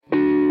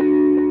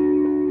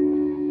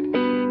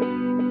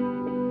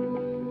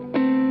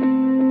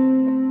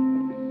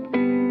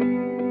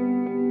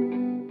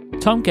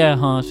Tom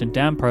Gerhardt and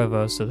Dan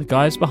Provost are the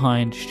guys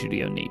behind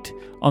Studio Neat.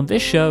 On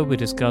this show, we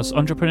discuss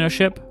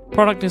entrepreneurship,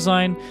 product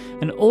design,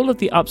 and all of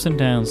the ups and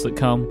downs that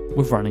come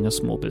with running a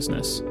small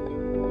business.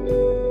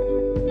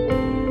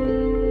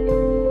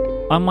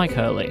 I'm Mike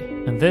Hurley,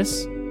 and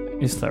this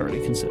is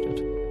Thoroughly Considered.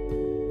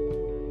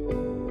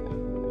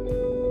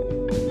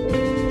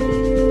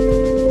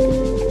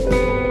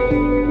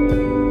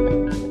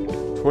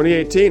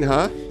 "2018,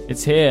 huh?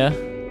 It's here.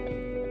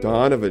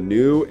 Dawn of a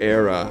new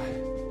era."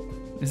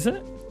 Is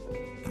it?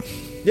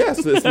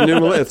 Yes, it's the new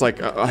millennium. It's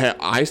like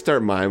I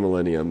start my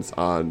millenniums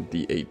on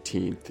the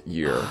 18th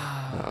year.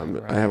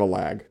 Right. I have a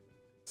lag.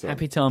 So.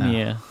 Happy time of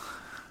year.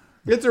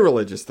 It's a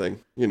religious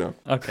thing, you know.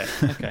 Okay.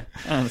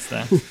 I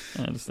understand.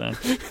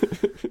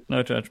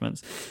 No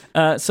judgments.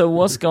 So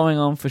what's going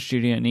on for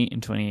Studio Neat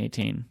in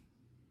 2018?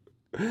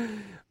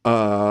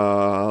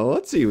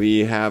 Let's see. We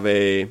have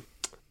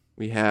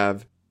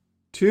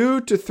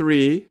 2 to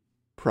 3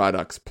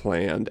 products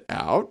planned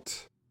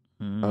out.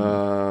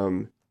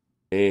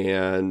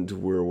 And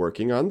we're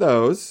working on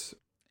those.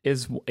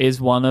 Is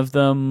one of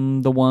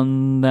them the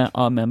one that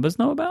our members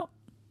know about?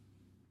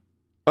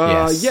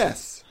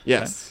 Yes.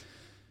 Okay.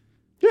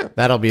 Yeah.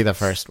 That'll be the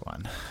first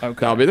one. Okay.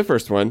 That'll be the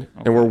first one.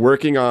 Okay. And we're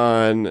working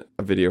on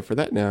a video for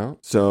that now.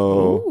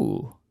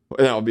 So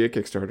that'll be a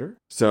Kickstarter.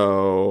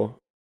 So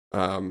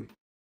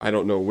I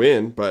don't know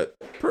when, but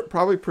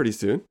probably pretty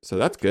soon. So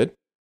that's good.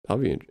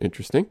 That'll be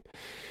interesting.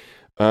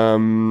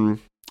 And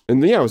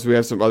yeah, so we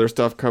have some other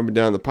stuff coming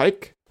down the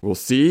pike. We'll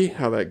see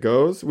how that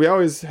goes. We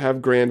always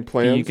have grand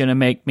plans. Are you going to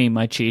make me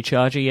my Qi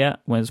charger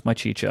yet? When's my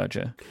Qi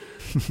charger?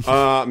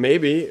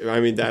 Maybe. I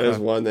mean, that is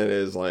one that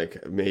is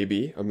like a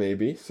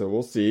maybe. So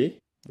we'll see.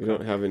 We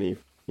don't have any,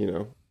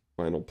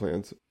 final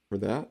plans for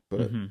that.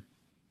 But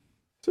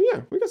So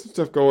yeah, we got some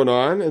stuff going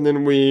on, and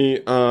then we're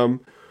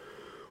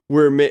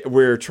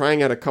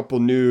trying out a couple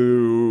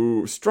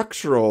new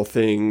structural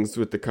things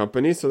with the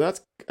company. So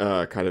that's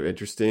kind of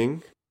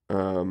interesting.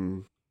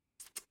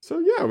 So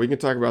yeah, we can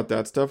talk about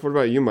that stuff. What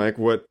about you, Mike?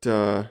 What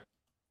does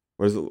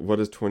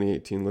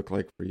 2018 look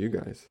like for you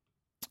guys?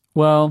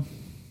 Well,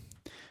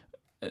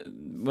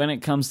 when it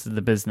comes to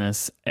the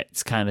business,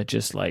 it's kind of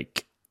just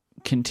like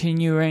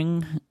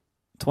continuing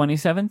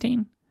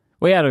 2017.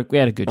 We had a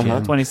good year.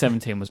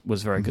 2017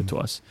 was very good to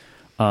us,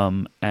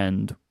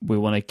 and we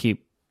want to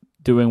keep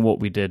doing what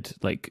we did,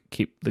 like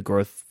keep the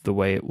growth the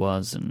way it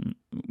was, and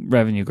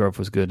revenue growth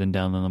was good, and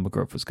down the number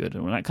growth was good,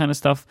 and all that kind of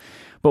stuff.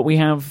 But we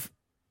have,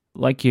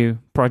 like you,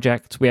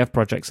 we have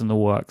projects in the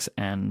works,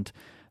 and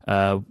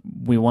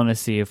we want to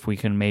see if we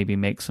can maybe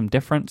make some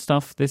different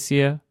stuff this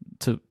year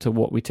to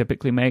what we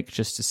typically make,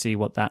 just to see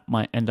what that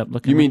might end up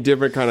looking like. You mean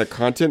different kind of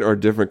content or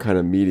different kind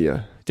of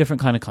media?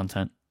 Different kind of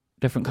content,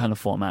 different kind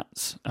of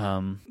formats.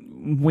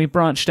 We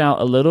branched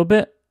out a little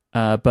bit,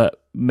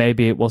 but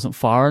maybe it wasn't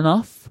far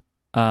enough.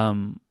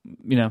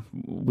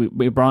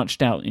 We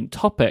branched out in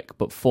topic,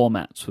 but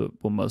formats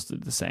were mostly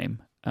the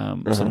same.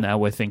 So now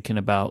we're thinking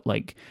about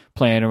like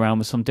playing around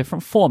with some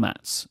different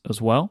formats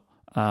as well.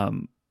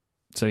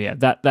 So yeah,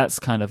 that's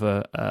kind of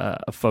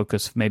a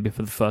focus maybe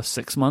for the first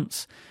 6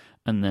 months,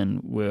 and then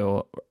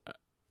we'll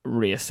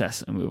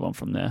reassess and move on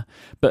from there.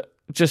 But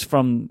just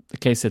from the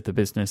case of the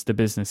business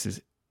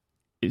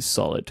is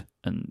solid,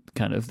 and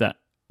kind of that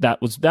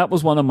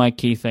was one of my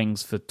key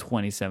things for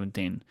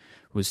 2017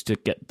 was to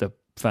get the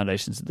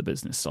foundations of the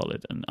business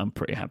solid, and I'm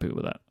pretty happy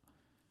with that.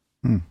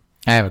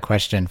 I have a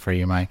question for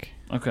you, Mike.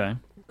 Okay.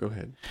 Go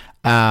ahead.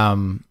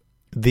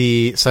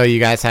 So you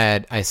guys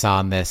I saw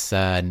in this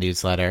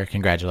newsletter,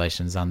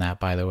 congratulations on that,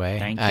 by the way.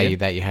 Thank you.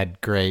 That you had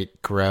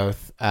great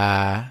growth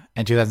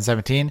in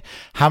 2017.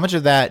 How much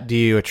of that do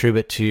you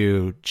attribute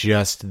to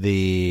just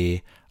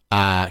the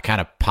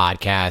kind of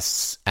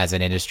podcasts as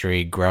an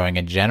industry growing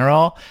in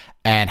general?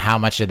 And how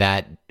much of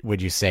that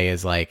would you say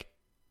is like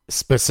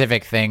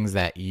specific things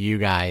that you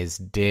guys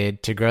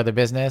did to grow the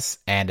business?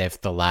 And if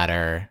the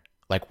latter,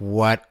 like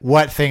what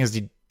things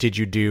did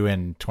you do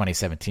in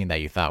 2017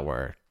 that you thought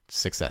were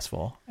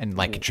successful and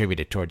like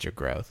contributed towards your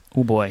growth?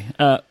 Oh boy.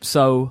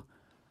 So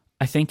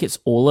I think it's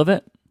all of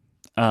it.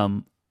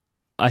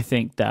 I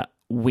think that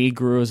we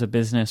grew as a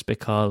business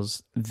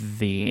because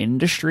the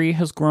industry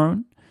has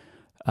grown.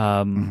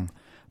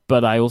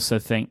 But I also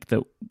think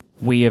that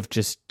we have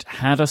just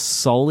had a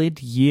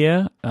solid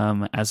year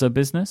as a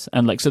business,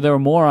 and like, so there are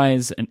more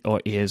eyes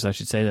or ears, I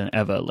should say, than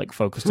ever, like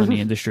focused on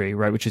the industry,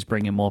 right? Which is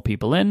bringing more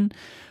people in.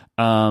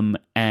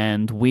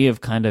 And we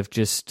have kind of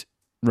just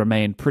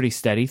remained pretty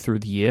steady through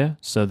the year.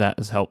 So that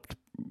has helped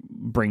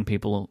bring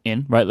people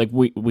in, right? Like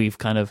we've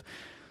kind of,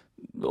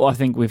 I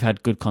think we've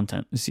had good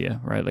content this year,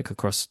 right? Like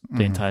across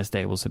the entire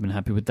stables, I've been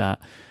happy with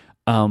that.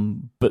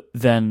 But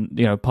then,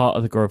 part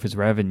of the growth is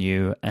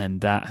revenue,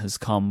 and that has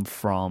come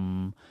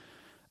from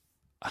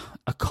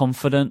a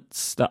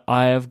confidence that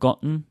I have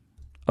gotten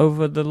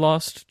over the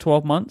last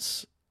 12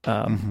 months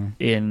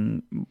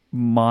in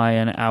my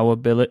and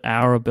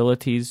our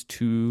abilities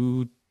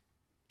to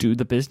do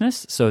the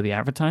business, so the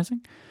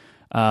advertising.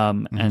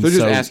 And so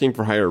just asking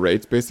for higher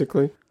rates,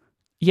 basically?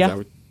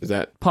 Yeah. Is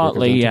that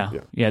partly? Yeah.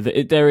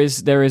 There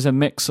is a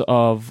mix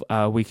of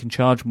we can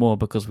charge more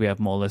because we have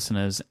more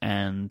listeners,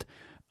 and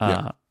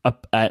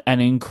an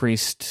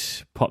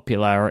increased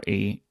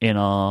popularity in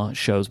our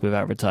shows with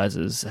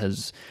advertisers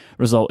has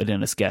resulted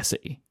in a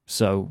scarcity.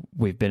 So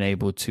we've been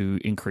able to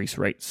increase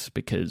rates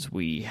because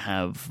we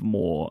have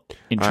more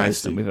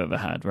interest than we've ever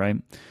had, right?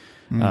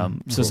 So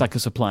it's like a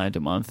supply and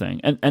demand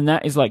thing. And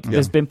that is like,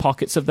 there's been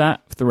pockets of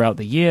that throughout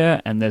the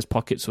year, and there's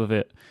pockets of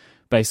it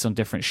based on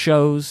different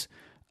shows.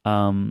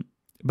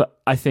 But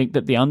I think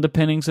that the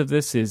underpinnings of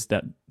this is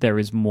that there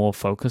is more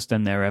focus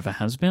than there ever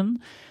has been.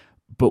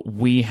 But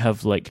we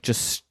have like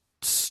just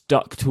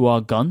stuck to our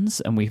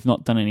guns, and we've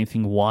not done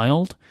anything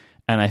wild.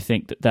 And I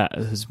think that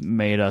has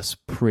made us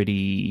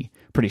pretty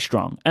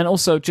strong. And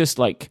also just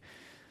like,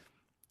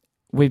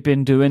 we've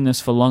been doing this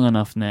for long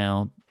enough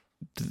now.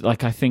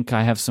 Like, I think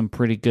I have some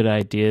pretty good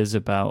ideas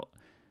about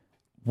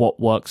what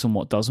works and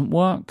what doesn't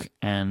work.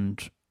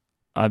 And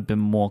I've been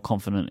more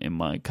confident in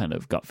my kind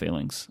of gut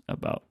feelings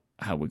about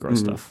how we grow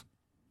stuff.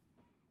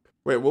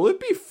 Wait, will it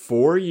be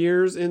 4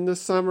 years in the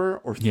summer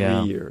or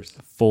 3 years?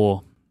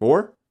 4.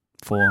 4?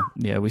 4.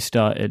 Yeah, we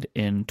started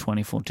in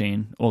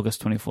 2014, August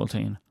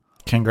 2014.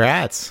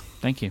 Congrats.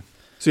 Thank you.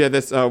 So yeah,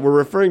 this we're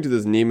referring to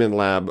this Nieman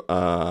Lab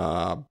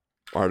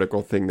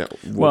article thing that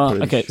we'll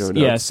put in the show notes.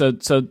 Yeah,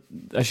 so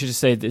I should just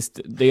say this: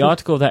 the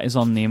article that is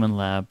on Nieman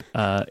Lab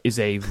is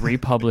a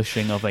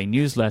republishing of a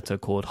newsletter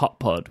called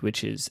HotPod,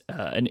 which is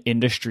a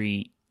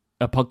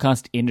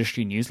podcast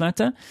industry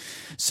newsletter.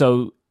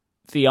 So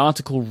the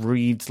article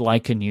reads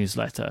like a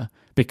newsletter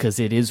because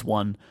it is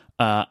one,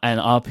 and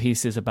our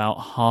piece is about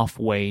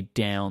halfway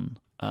down.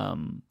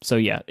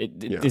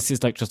 This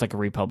is like just like a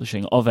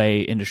republishing of a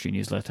industry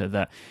newsletter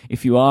that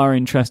if you are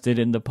interested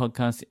in the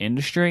podcast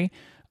industry,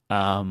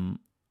 I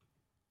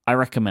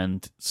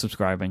recommend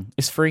subscribing.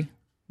 It's free.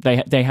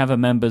 They have a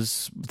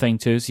members thing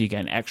too, so you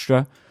get an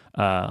extra.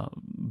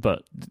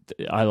 But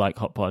I like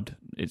HotPod.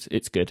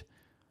 It's good.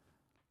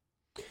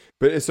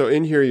 But so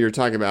in here, you're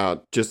talking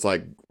about just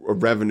like a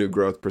revenue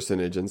growth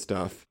percentage and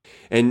stuff.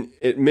 And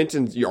it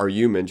mentions, or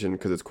you mentioned,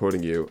 because it's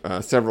quoting you,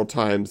 several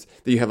times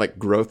that you have like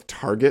growth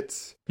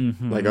targets.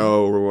 Mm-hmm. Like, we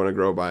want to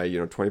grow by,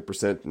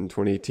 20% in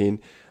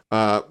 2018.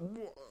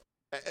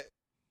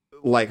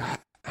 Like,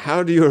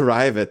 how do you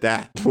arrive at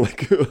that?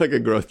 like a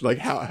growth, like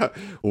how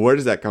where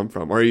does that come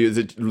from? Or is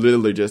it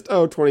literally just,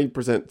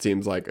 20%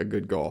 seems like a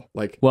good goal?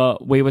 Like, well,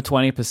 we were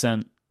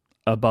 20%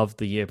 above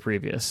the year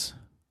previous.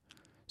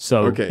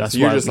 So that's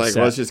you're just like,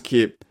 let's just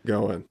keep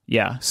going.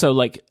 Yeah. So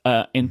like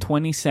in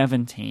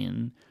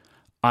 2017,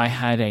 I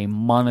had a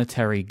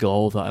monetary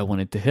goal that I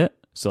wanted to hit.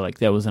 So like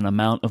there was an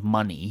amount of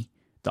money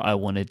that I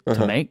wanted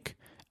to make,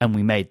 and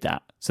we made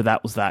that. So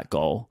that was that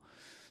goal.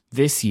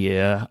 This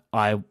year,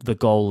 the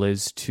goal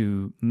is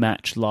to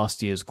match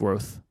last year's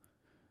growth.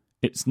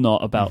 It's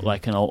not about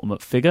like an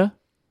ultimate figure.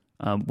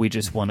 We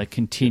just want to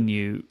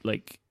continue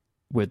like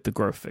with the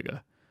growth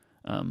figure.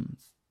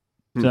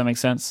 Does that make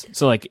sense?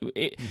 So like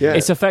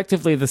it's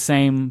effectively the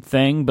same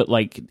thing, but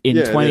like in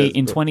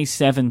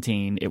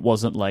 2017, it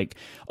wasn't like,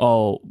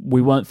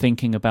 we weren't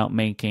thinking about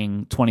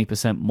making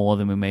 20% more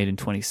than we made in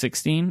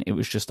 2016. It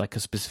was just like a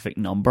specific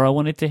number I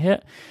wanted to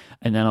hit.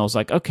 And then I was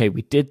like, okay,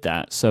 we did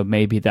that. So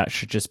maybe that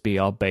should just be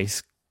our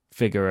base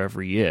figure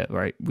every year,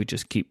 right? We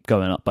just keep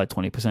going up by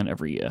 20%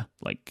 every year,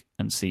 like,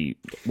 and see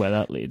where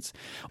that leads.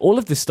 All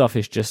of this stuff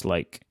is just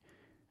like,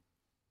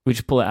 we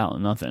just pull it out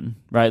of nothing,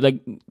 right? Like,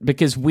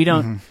 because we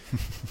don't,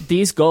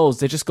 these goals,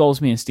 they're just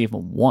goals me and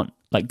Stephen want.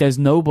 Like, there's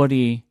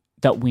nobody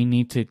that we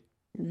need to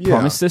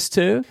promise this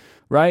to,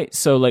 right?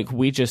 So, like,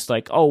 we just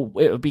like,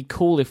 it would be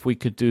cool if we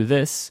could do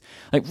this.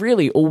 Like,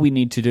 really, all we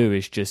need to do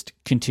is just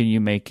continue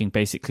making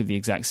basically the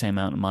exact same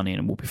amount of money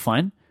and we'll be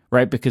fine,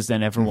 right? Because then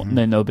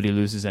then nobody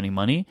loses any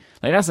money.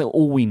 Like, that's like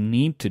all we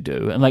need to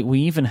do. And, like, we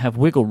even have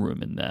wiggle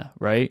room in there,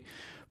 right?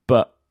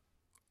 But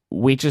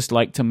we just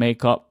like to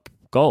make up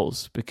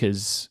goals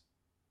because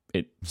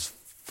it's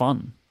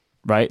fun,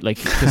 right? Like,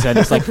 because then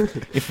it's like,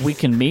 if we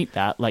can meet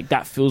that, like,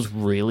 that feels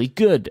really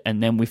good,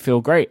 and then we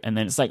feel great, and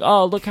then it's like,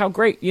 look how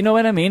great, you know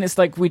what I mean? It's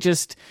like we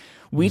just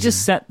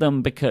set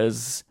them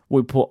because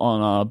we put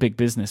on our big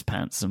business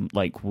pants, and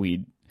like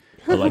we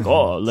are like,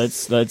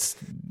 let's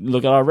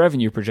look at our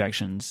revenue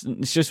projections.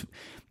 It's just,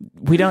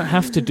 we don't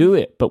have to do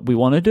it, but we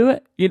want to do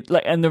it.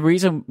 And the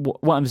reason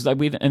what I'm just like,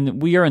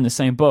 we are in the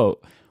same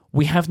boat.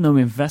 We have no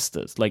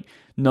investors. Like,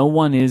 no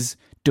one is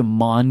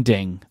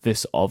demanding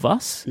this of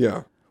us.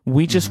 Yeah.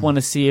 We just want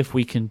to see if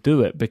we can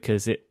do it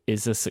because it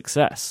is a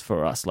success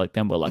for us. Like,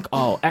 then we're like,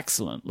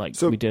 excellent. Like,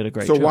 we did a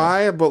great job.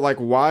 So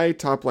why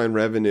top line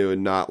revenue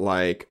and not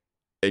like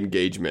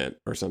engagement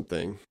or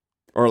something?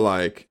 Or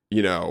like,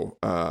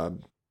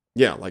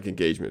 like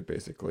engagement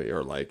basically.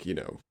 Or like,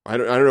 I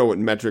don't know what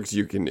metrics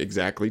you can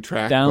exactly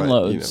track.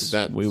 Downloads.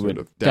 But, that we sort would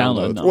of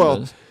download numbers.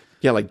 Well,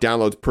 yeah, like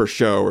downloads per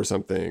show or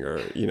something,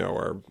 or,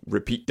 or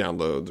repeat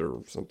downloads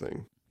or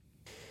something.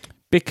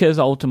 Because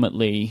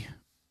ultimately,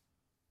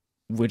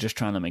 we're just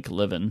trying to make a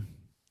living,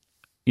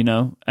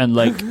 and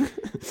like,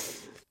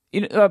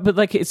 but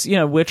like it's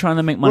we're trying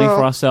to make money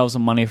for ourselves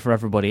and money for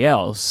everybody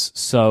else.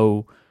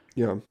 So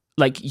yeah,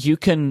 like you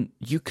can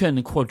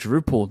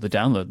quadruple the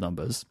download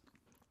numbers,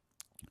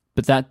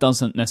 but that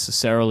doesn't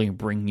necessarily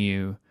bring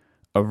you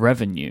a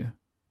revenue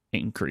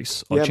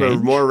increase or change.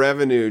 But more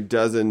revenue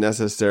doesn't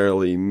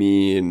necessarily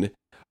mean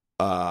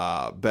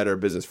better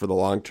business for the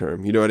long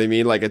term. You know what I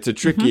mean? Like it's a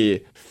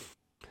tricky.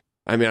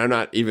 I mean, I'm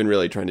not even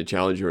really trying to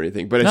challenge you or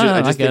anything, but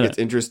I just think it's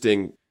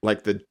interesting.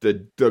 Like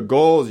the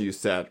goals you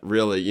set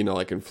really,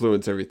 like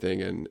influence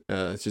everything, and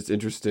it's just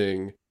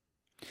interesting.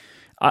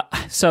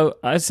 So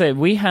I'd say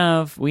we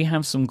have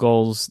some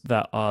goals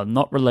that are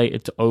not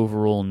related to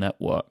overall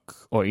network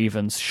or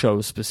even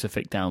show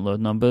specific download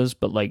numbers,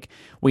 but like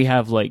we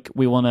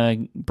want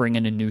to bring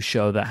in a new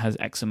show that has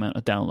X amount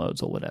of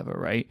downloads or whatever,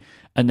 right?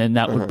 And then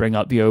that would bring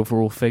up the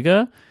overall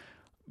figure.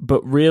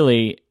 But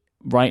really,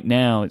 right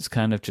now, it's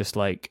kind of just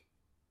like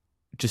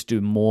just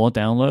do more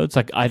downloads.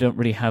 Like I don't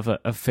really have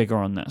a figure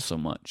on that so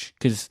much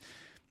because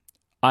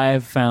I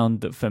have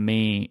found that for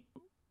me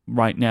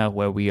right now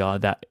where we are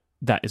that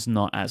is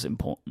not as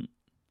important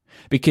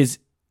because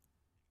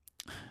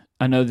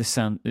I know this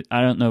I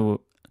don't know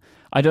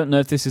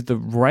if this is the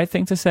right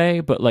thing to say,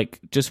 but like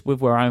just with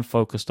where I'm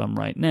focused on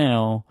right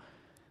now,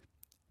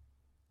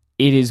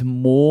 it is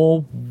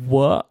more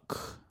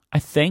work, I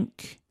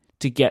think,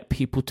 to get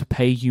people to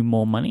pay you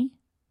more money.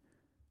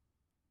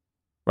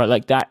 Right?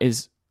 Like that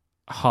is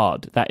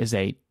hard. That is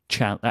a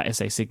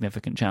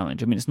significant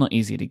challenge. I mean, it's not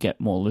easy to get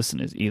more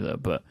listeners either,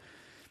 but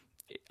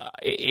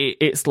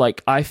it's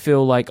like I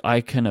feel like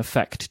I can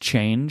affect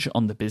change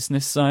on the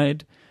business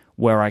side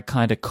where I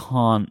kind of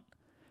can't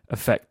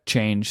affect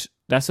change.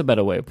 That's a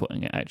better way of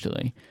putting it,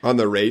 actually. On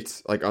the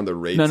rates, like on the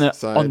rates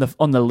side?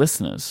 on the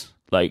listeners.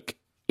 Like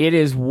it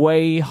is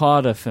way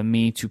harder for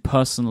me to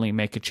personally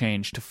make a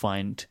change to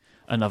find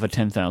another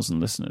 10,000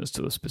 listeners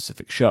to a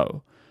specific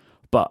show.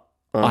 But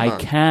I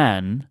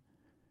can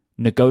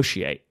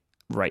negotiate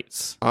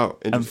rates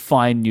and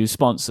find new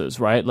sponsors,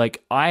 right?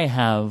 Like I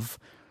have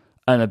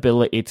an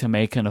ability to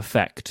make an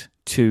effect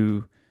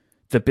to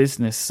the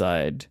business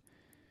side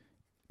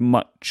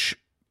much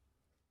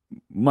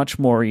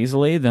more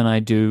easily than I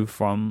do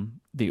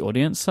from the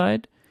audience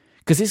side,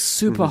 because it's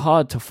super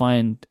hard to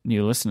find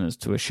new listeners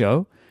to a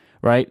show,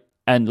 right?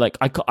 And like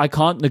I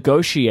can't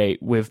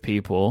negotiate with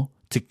people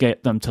to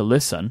get them to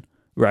listen,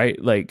 right?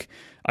 Like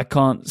I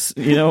can't,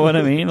 you know what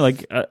I mean?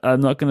 Like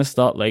I'm not going to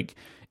start like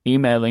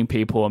emailing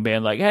people and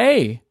being like,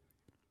 hey.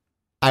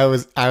 I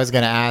was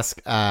going to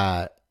ask,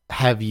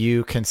 have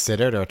you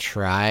considered or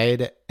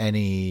tried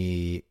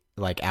any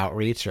like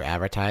outreach or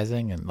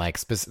advertising? And like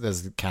this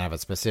is kind of a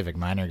specific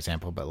minor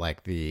example, but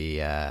like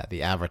the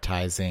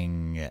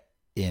advertising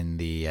in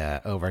the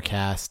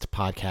Overcast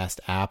podcast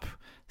app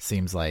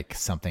seems like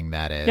something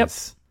that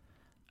is,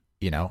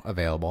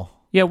 available.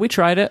 Yeah, we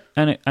tried it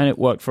and it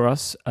worked for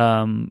us.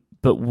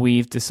 But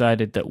we've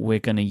decided that we're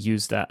going to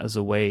use that as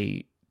a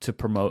way to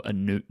promote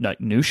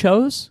new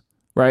shows,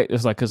 right?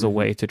 It's like as a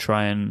way to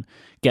try and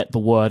get the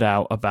word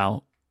out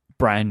about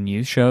brand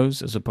new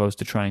shows as opposed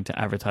to trying to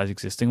advertise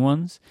existing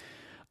ones.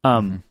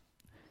 I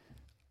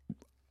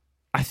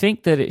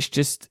think that it's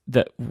just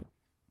that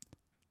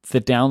the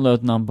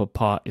download number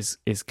part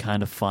is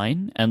kind of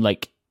fine, and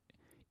like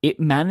it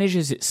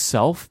manages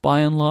itself by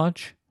and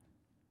large,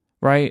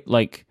 right?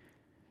 Like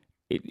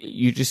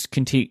you just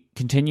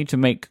continue to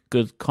make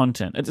good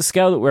content at the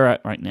scale that we're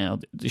at right now.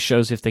 The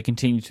shows, if they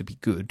continue to be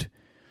good,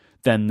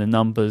 then the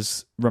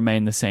numbers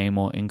remain the same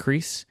or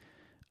increase.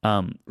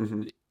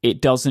 It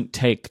doesn't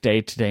take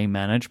day-to-day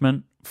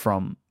management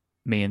from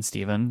me and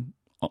Steven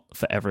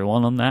for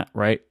everyone on that,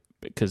 right?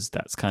 Because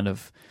that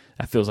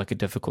feels like a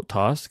difficult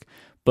task.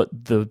 But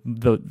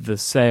the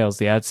sales,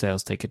 the ad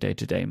sales, take a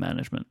day-to-day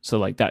management. So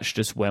like that's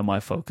just where my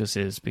focus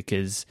is,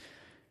 because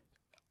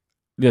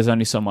there's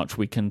only so much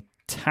we can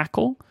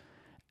tackle,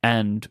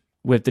 and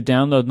with the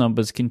download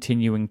numbers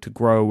continuing to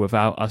grow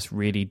without us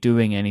really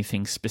doing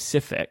anything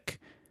specific,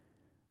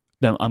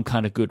 then I'm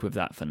kind of good with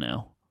that for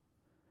now.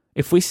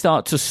 If we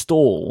start to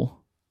stall,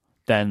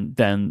 then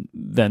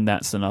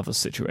that's another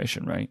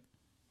situation, right?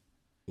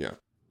 Yeah.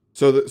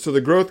 So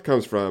the growth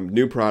comes from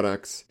new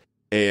products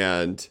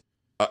and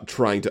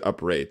trying to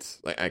up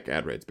rates, like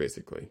ad rates,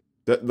 basically.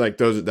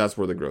 That's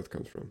where the growth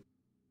comes from.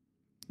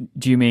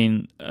 Do you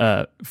mean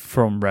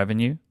from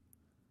revenue?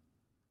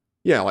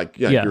 Yeah,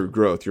 your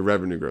growth, your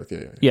revenue growth.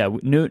 Yeah.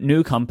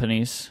 New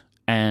companies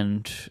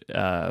and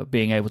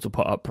being able to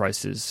put up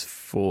prices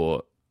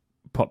for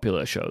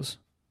popular shows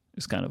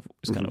is kind of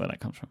where that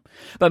comes from.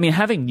 But I mean,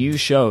 having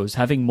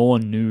more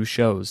new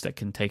shows that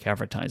can take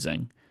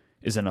advertising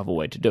is another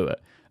way to do it.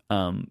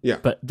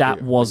 But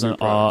that wasn't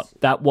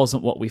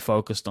what we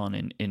focused on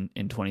in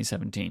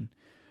 2017.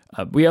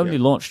 We only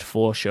launched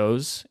 4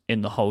 shows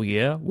in the whole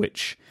year,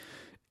 which,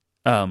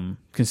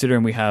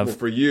 considering we have... Well,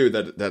 for you,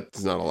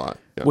 that's not a lot.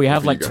 Yeah, we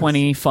have like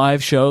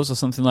 25 shows or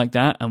something like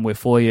that, and we're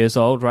 4 years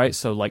old, right?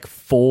 So like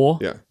 4,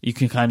 you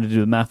can kind of do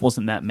the math,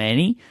 wasn't that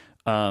many.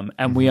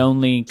 And we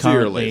only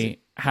currently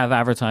have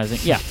advertising.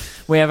 Yeah,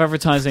 we have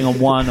advertising on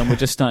one, and we're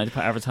just starting to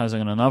put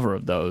advertising on another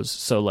of those.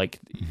 So, like,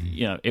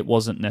 it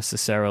wasn't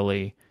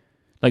necessarily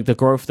like the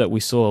growth that we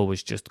saw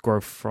was just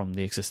growth from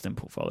the existing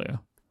portfolio.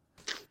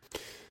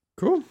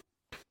 Cool.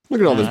 Look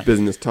at all this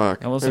business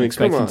talk. I wasn't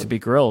expecting to be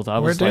grilled.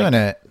 We're doing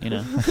it.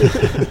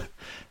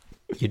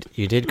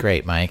 You did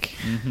great, Mike.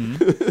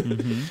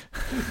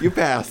 You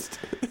passed.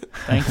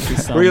 Thank you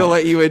so much. We're going to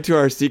let you into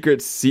our secret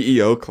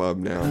CEO club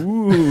now.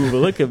 Ooh,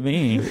 look at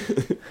me.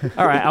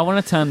 All right, I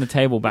want to turn the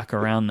table back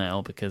around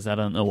now because I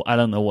don't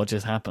know what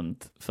just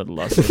happened for the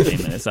last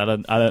 15 minutes. I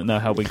don't know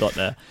how we got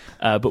there.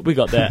 But we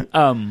got there.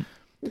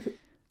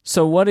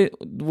 So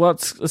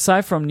what's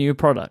aside from new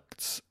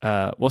products,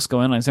 what's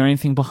going on? Is there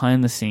anything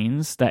behind the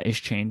scenes that is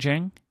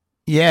changing?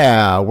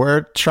 Yeah,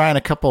 we're trying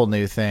a couple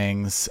new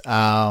things.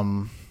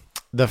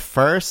 The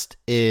first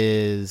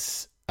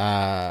is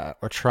we're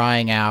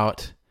trying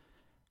out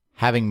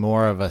having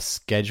more of a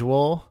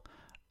schedule.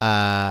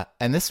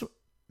 And this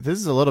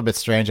is a little bit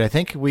strange. I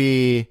think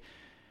it's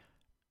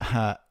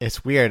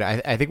weird.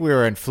 I think we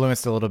were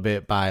influenced a little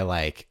bit by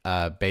like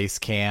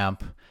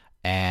Basecamp.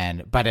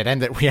 But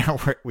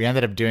we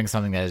ended up doing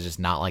something that is just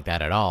not like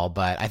that at all.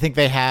 But I think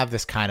they have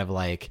this kind of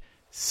like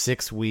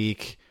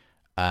 6-week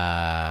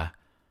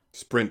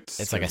sprint.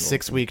 It's like a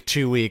 6-week,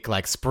 2-week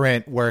like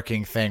sprint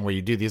working thing where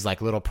you do these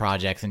like little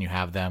projects and you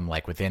have them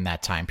like within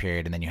that time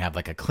period, and then you have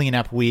like a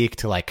cleanup week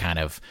to like kind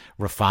of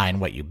refine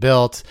what you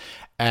built.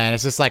 And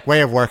it's just like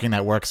way of working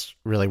that works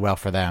really well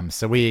for them.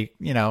 So we,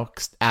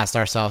 asked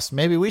ourselves,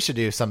 maybe we should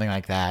do something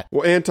like that.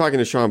 Well, and talking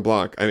to Sean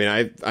Blanc, I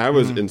mean, I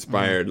was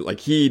inspired. Like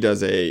he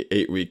does a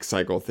 8-week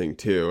cycle thing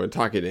too. And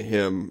talking to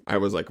him, I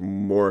was like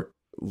more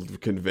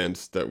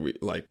convinced that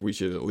we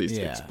should at least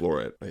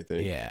explore it, I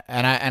think. Yeah.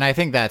 And I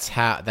think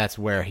that's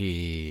where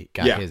he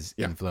got his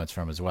influence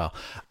from as well.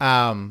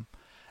 And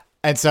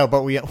so,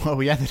 but what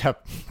we ended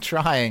up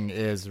trying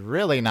is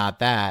really not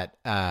that.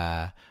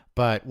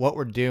 But what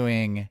we're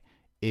doing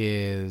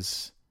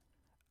is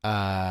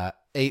 8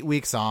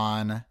 weeks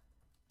on,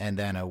 and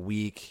then a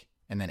week,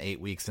 and then 8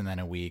 weeks, and then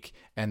a week,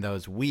 and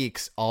those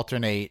weeks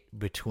alternate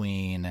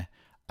between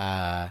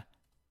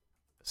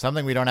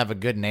something we don't have a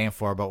good name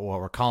for, but what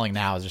we're calling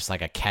now is just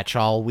like a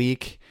catch-all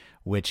week,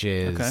 which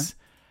is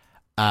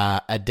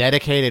a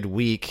dedicated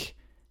week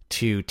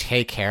to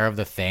take care of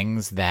the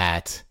things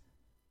that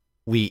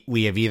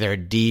we have either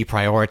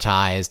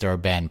deprioritized or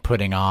been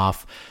putting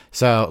off.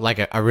 So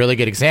like a really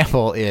good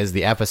example is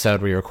the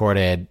episode we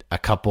recorded a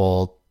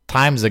couple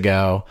times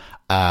ago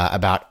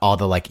about all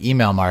the like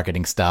email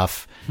marketing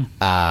stuff.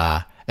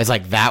 It's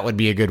like that would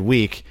be a good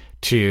week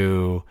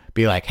to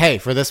be like, hey,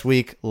 for this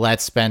week,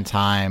 let's spend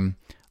time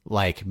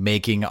like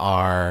making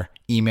our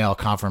email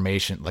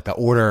confirmation, like the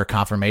order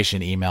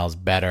confirmation emails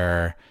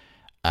better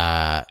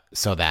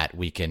so that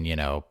we can,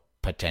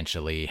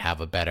 potentially have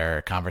a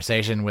better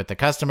conversation with the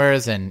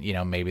customers and,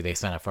 maybe they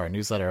sign up for our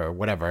newsletter or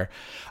whatever.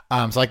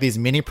 So like these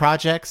mini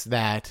projects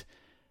that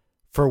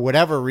for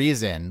whatever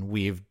reason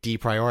we've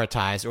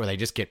deprioritized or they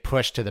just get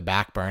pushed to the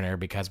back burner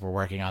because we're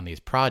working on these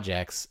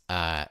projects,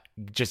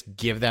 just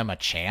give them a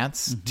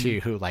chance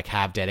to like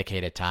have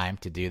dedicated time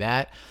to do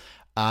that.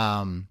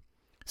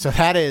 So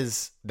that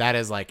is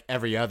like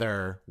every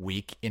other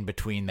week in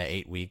between the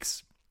 8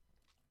 weeks.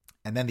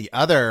 And then the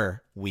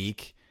other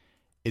week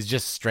is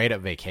just straight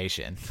up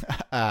vacation,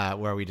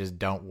 where we just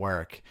don't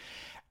work.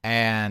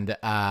 And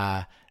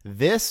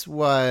this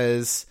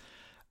was,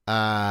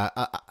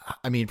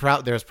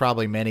 there's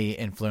probably many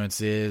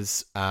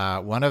influences.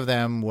 One of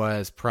them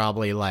was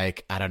probably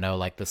like, I don't know,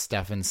 like the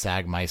Stefan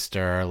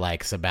Sagmeister,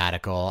 like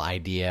sabbatical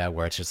idea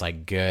where it's just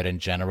like good in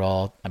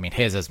general. I mean,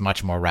 his is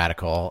much more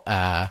radical.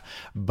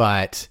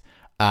 But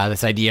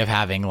this idea of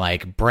having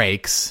like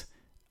breaks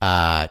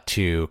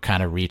to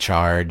kind of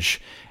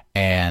recharge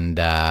and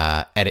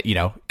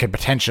it, could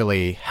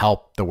potentially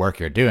help the work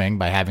you're doing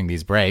by having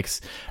these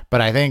breaks.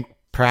 But I think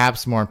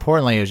perhaps more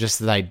importantly, it was just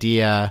the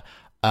idea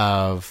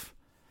of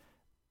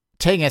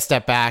taking a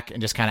step back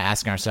and just kind of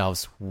asking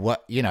ourselves,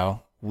 what,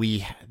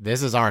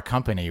 this is our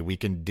company. We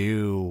can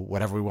do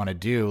whatever we want to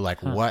do.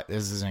 Like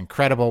this is an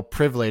incredible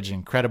privilege,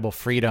 incredible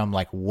freedom.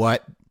 Like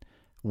what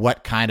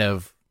kind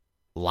of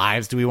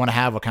lives do we want to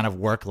have? What kind of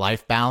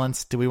work-life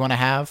balance do we want to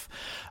have?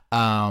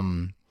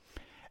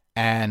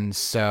 And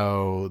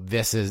so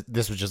this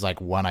was just like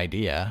one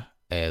idea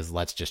is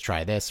let's just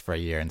try this for a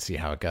year and see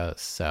how it goes.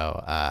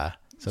 So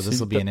this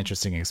will be an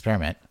interesting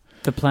experiment.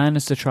 The plan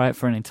is to try it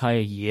for an entire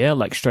year,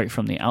 like straight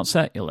from the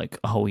outset. You're like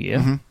a whole year.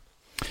 Mm-hmm.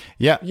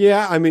 Yeah.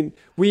 Yeah. I mean,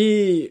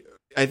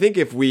 I think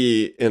if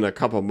we in a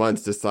couple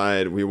months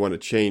decide we want to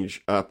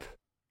change up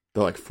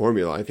the like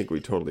formula, I think we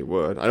totally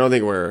would. I don't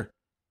think we're,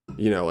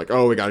 like,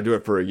 oh, we got to do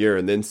it for a year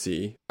and then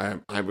see.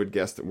 I would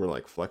guess that we're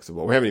like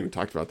flexible. We haven't even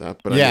talked about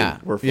that, but yeah,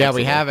 we're flexible.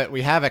 Yeah,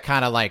 we have it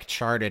kind of like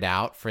charted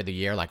out for the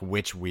year, like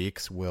which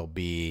weeks will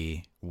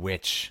be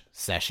which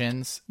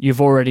sessions.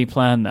 You've already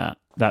planned that.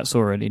 That's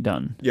already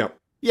done. Yep.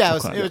 Yeah,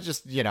 Okay. it was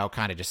just,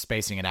 kind of just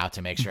spacing it out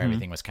to make sure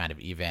everything was kind of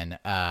even.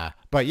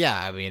 But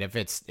yeah, I mean, if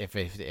it's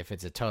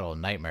a total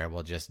nightmare,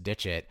 we'll just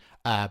ditch it.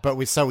 But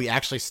we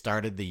actually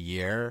started the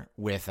year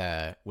with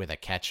a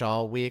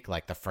catch-all week,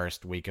 like the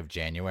first week of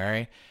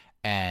January,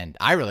 and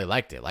I really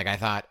liked it. Like I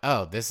thought,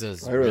 oh, this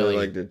is I really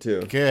liked it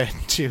too. good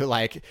to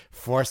like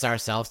force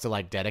ourselves to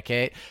like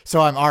dedicate.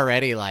 So I'm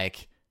already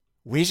like,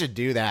 we should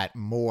do that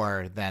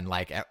more than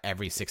like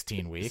every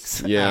 16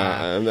 weeks.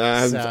 Yeah,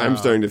 I'm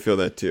starting to feel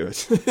that too.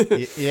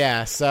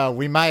 Yeah, so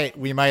we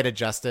might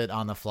adjust it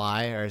on the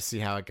fly or see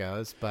how it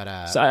goes.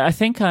 But So I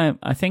think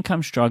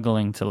I'm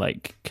struggling to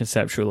like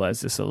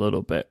conceptualize this a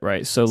little bit,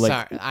 right? So like,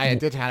 sorry, I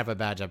did kind of a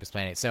bad job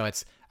explaining it. So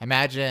it's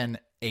imagine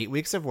 8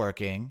 weeks of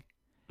working,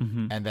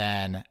 and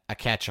then a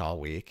catch-all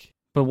week.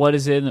 but what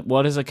is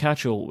a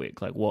catch-all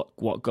week? Like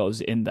what goes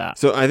in that?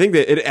 So I think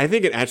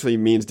it actually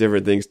means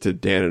different things to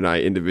Dan and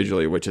I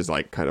individually, which is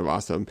like kind of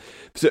awesome.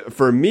 So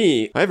for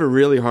me, I have a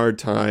really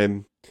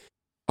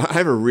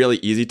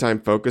easy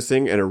time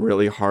focusing and a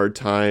really hard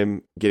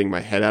time getting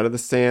my head out of the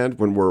sand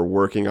when we're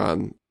working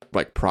on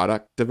like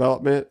product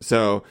development.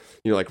 So,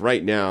 like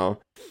right now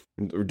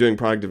we're doing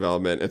product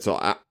development. And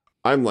so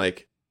I'm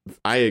like,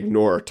 I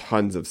ignore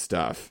tons of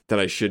stuff that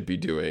I should be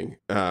doing.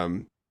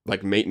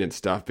 Like maintenance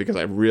stuff, because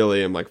I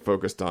really am like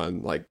focused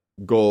on like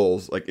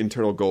goals, like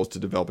internal goals to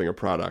developing a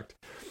product.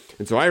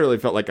 And so I really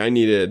felt like I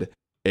needed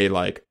a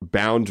like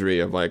boundary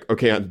of like,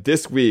 okay, on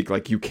this week,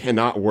 like you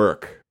cannot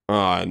work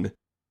on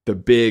the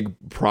big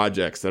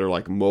projects that are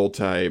like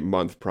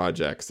multi-month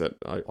projects that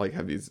like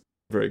have these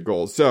very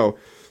goals. So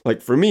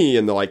like for me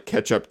in the like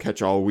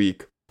catch-all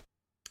week,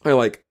 I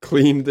like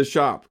cleaned the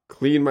shop,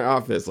 cleaned my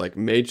office, like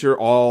made sure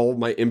all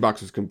my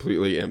inbox was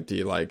completely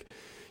empty, like,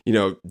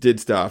 did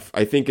stuff.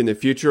 I think in the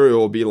future it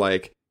will be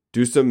like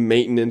do some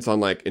maintenance on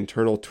like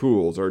internal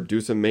tools, or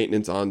do some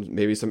maintenance on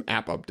maybe some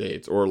app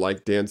updates, or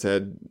like Dan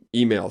said,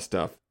 email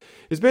stuff.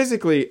 It's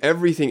basically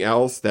everything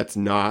else that's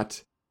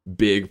not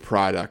big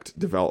product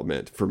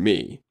development for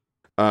me.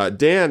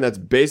 Dan, that's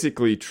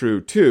basically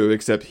true too,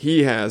 except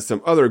he has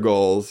some other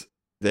goals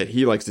that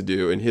he likes to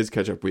do in his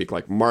catch-up week,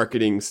 like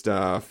marketing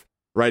stuff,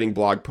 writing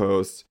blog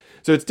posts.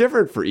 So it's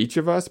different for each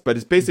of us, but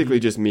it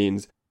basically just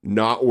means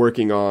not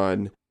working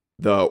on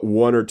the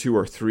 1 or 2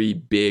 or 3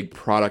 big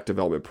product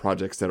development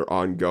projects that are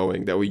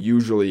ongoing that we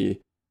usually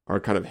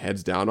are kind of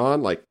heads down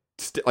on, like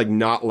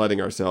not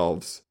letting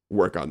ourselves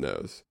work on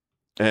those.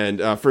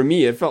 And for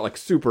me, it felt like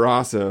super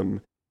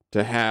awesome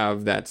to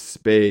have that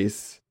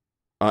space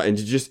and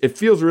to just, it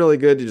feels really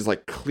good to just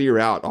like clear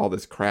out all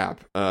this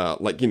crap.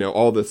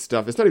 All this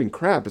stuff. It's not even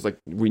crap. It's like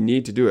we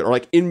need to do it. Or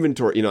like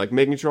inventory, like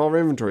making sure all of our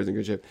inventory is in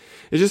good shape.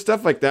 It's just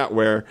stuff like that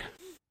where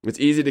it's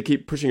easy to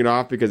keep pushing it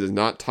off because it's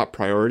not top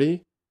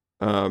priority.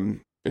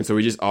 And so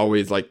we just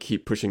always like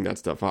keep pushing that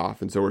stuff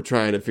off. And so we're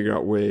trying to figure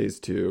out ways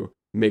to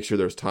make sure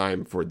there's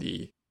time for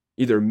the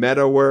either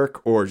meta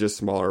work or just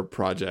smaller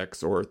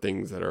projects or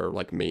things that are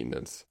like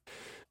maintenance.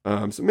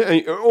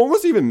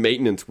 Almost even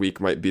maintenance week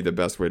might be the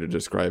best way to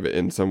describe it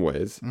in some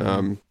ways.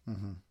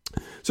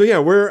 So yeah,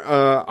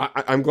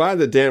 I'm glad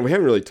that Dan, we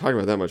haven't really talked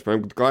about that much, but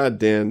I'm glad,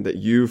 Dan, that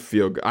you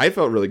feel good. I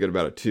felt really good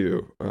about it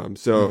too.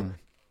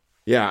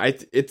 Yeah,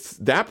 it's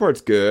that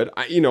part's good.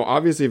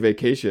 Obviously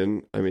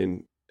vacation,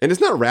 and it's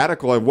not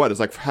radical. Like what? It's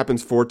like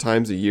happens 4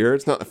 times a year.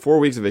 It's not 4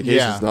 weeks of vacation.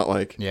 Yeah. It's not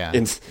like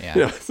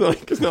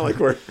it's not like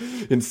we're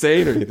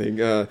insane or anything.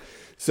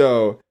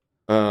 So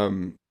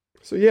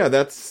yeah,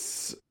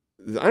 that's,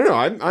 I don't know.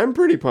 I'm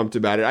pretty pumped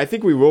about it. I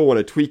think we will want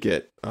to tweak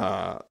it.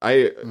 But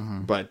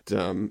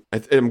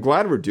I'm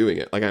glad we're doing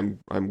it. Like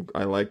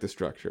I like the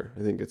structure.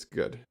 I think it's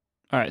good.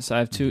 All right, so I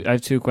have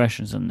two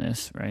questions on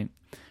this. Right,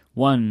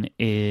 one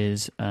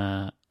is,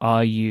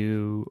 are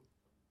you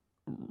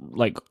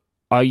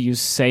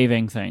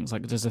saving things?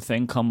 Like, does a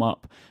thing come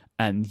up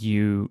and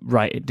you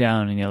write it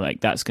down and you're like,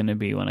 that's going to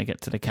be when I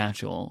get to the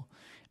catch-all?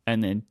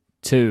 And then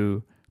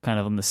 2, kind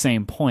of on the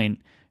same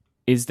point,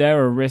 is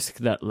there a risk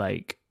that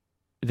like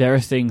there are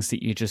things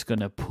that you're just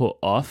going to put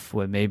off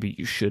where maybe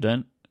you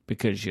shouldn't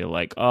because you're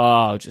like,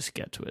 oh, I'll just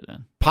get to it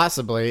then?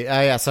 Possibly.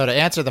 Yeah. So to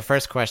answer the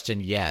first question,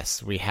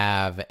 yes, we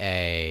have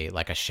a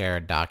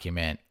shared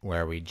document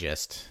where we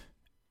just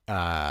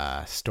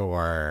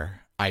store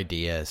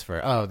ideas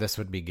for, this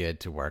would be good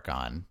to work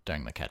on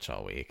during the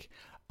catch-all week.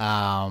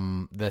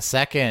 The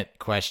second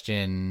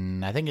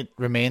question, I think it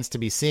remains to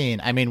be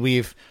seen.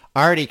 We've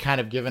already kind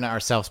of given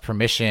ourselves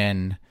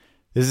permission.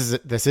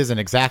 This isn't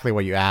exactly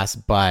what you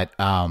asked, but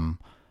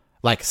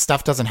like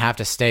stuff doesn't have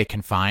to stay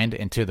confined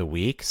into the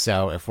week.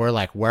 So if we're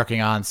like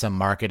working on some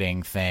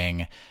marketing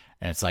thing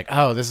and it's like,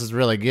 oh, this is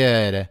really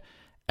good,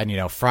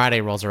 and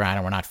Friday rolls around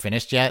and we're not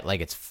finished yet, like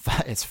it's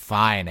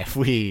fine if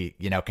we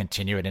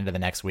continue it into the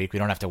next week. We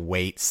don't have to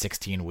wait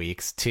 16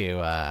 weeks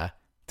to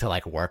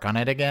like work on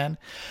it again.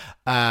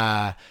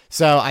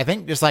 So I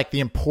think just like the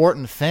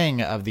important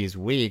thing of these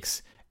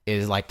weeks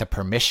is like the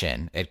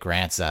permission it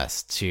grants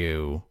us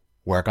to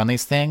work on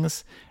these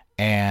things,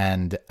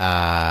 and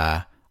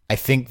I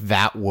think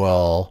that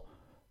will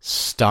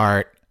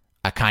start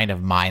a kind of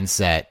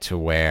mindset to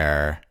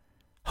where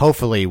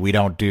hopefully we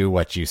don't do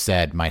what you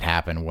said might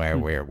happen, where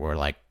we're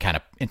like kind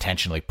of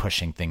intentionally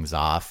pushing things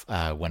off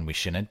when we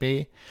shouldn't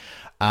be.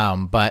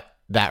 But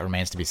that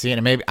remains to be seen.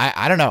 And maybe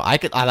I don't know. I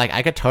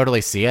could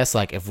totally see us,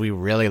 like, if we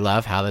really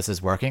love how this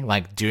is working,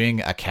 like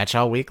doing a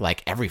catch-all week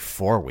like every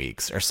 4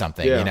 weeks or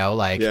something. Yeah. You know,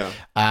 like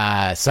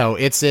so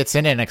it's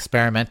in an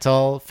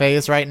experimental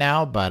phase right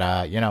now,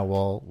 but you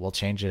know, we'll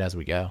change it as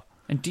we go.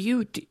 And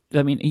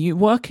are you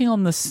working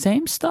on the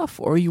same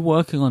stuff, or are you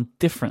working on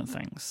different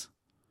things?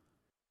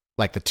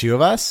 Like the two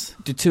of us?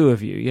 The two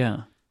of you,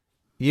 yeah.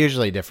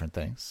 Usually different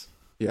things.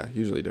 Yeah,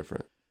 usually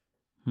different.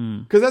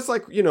 Because that's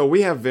like, you know,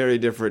 we have very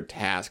different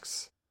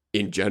tasks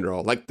in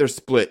general. Like, they're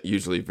split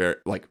usually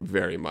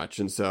very much.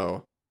 And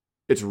so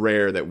it's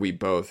rare that we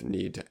both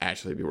need to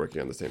actually be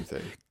working on the same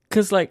thing.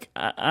 Because, like,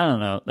 I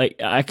don't know.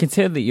 Like, I can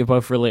tell that you're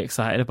both really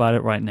excited about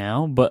it right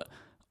now. But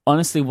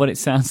honestly, what it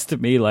sounds to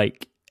me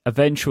like,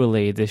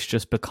 eventually this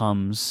just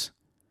becomes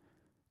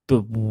the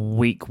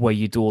week where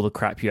you do all the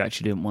crap you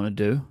actually didn't want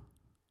to do.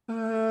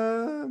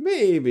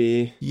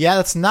 Maybe. Yeah,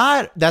 that's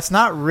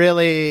not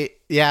really.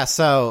 Yeah,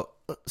 so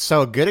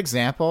a good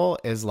example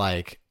is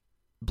like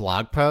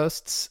blog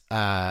posts.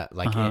 I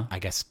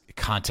guess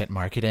content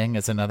marketing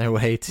is another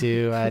way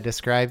to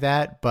describe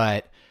that.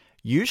 But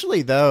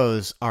usually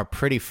those are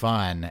pretty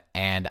fun,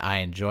 and I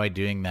enjoy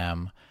doing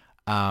them.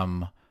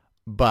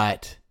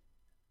 But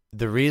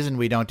the reason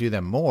we don't do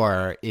them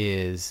more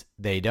is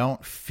they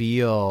don't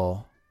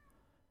feel.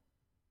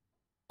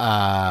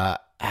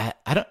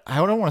 I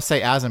don't want to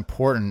say as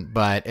important,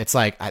 but it's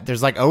like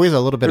there's like always a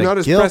little bit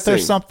of guilt pressing. or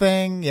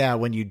something. Yeah,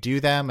 when you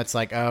do them, it's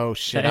like, oh,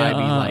 should I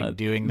be like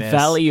doing this?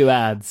 Value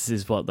adds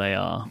is what they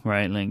are,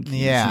 right? Like,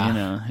 yeah, you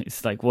know,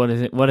 it's like what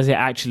does it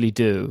actually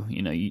do?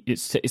 You know,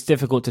 it's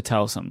difficult to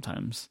tell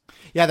sometimes.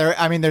 Yeah,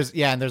 there's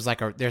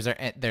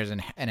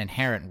an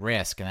inherent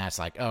risk, and that's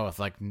like, oh, if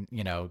like,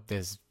 you know,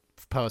 this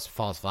post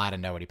falls flat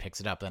and nobody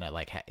picks it up, then it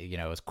like, you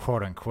know, is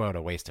quote unquote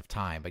a waste of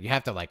time. But you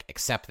have to like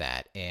accept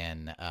that,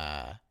 and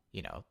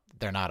you know,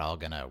 they're not all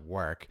gonna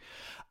work.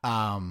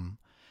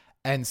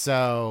 And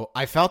so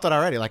I felt it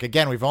already. Like,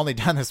 again, we've only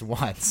done this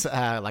once.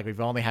 Like,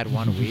 we've only had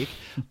 1 week,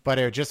 but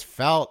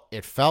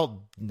it felt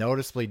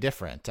noticeably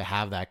different to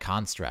have that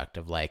construct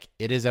of like,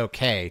 it is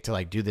okay to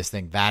like do this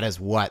thing. That is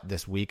what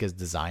this week is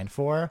designed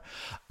for.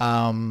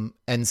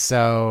 And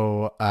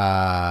so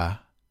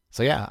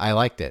yeah, I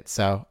liked it.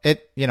 So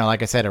it, you know,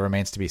 like I said, it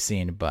remains to be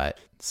seen, but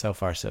so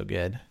far so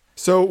good.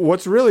 So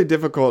what's really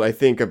difficult, I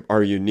think,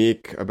 are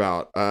unique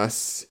about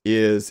us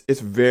is it's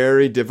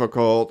very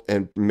difficult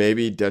and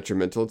maybe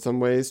detrimental in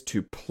some ways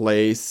to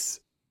place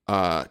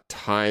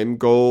time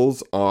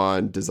goals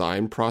on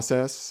design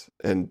process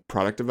and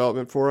product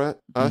development for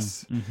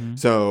us. Mm-hmm.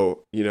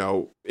 So, you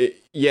know,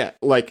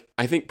 like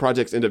I think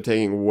projects end up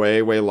taking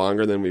way, way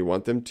longer than we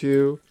want them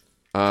to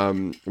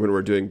when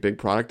we're doing big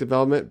product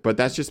development. But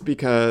that's just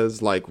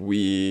because like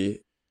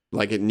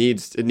it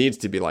needs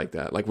to be like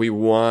that. Like we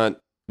want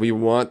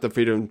the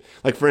freedom,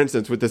 like for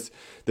instance, with this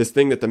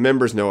thing that the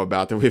members know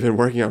about that we've been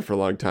working on for a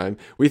long time.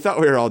 We thought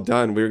we were all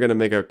done. We were going to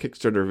make a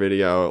Kickstarter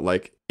video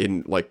like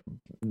in like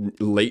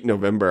late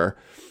November,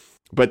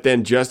 but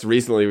then just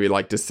recently we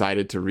like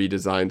decided to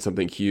redesign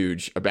something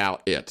huge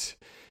about it.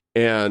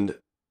 And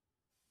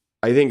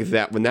I think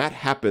that when that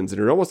happens,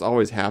 and it almost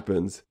always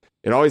happens,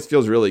 it always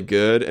feels really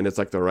good and it's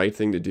like the right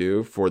thing to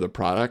do for the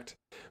product.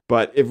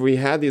 But if we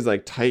had these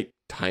like tight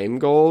time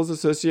goals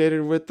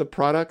associated with the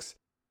products,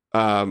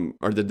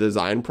 or the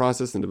design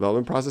process and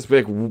development process,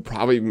 we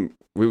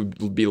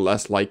would be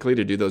less likely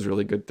to do those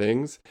really good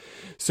things.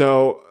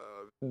 So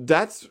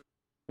that's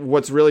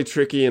what's really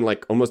tricky and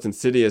like almost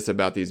insidious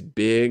about these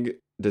big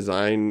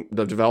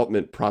the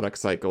development product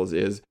cycles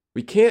is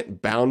we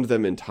can't bound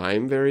them in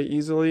time very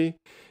easily.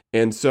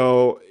 And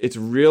so it's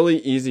really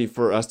easy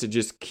for us to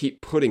just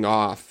keep putting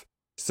off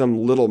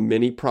some little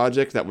mini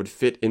project that would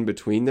fit in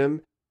between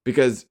them,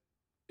 because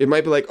it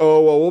might be like,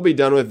 oh, well, we'll be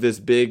done with this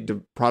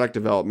big product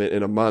development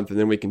in a month and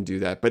then we can do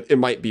that. But it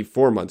might be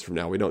 4 months from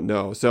now. We don't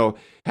know. So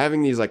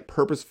having these like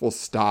purposeful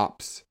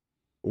stops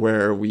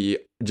where we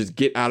just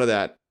get out of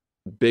that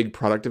big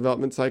product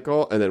development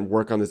cycle and then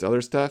work on this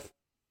other stuff,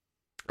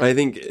 I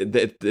think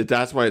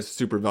that's why it's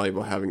super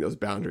valuable having those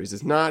boundaries.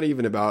 It's not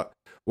even about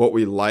what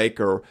we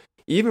like or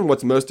even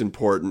what's most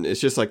important.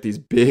 It's just like these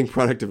big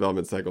product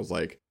development cycles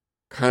like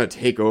kind of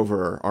take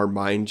over our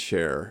mind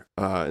share.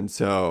 And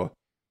so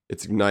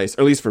it's nice,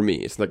 or at least for me,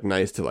 it's like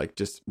nice to like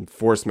just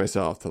force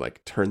myself to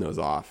like turn those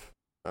off.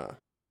 Yeah.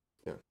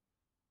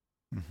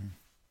 Mm-hmm.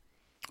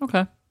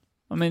 Okay.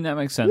 I mean, that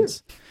makes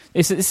sense. Yeah.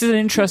 This is an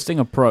interesting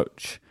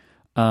approach.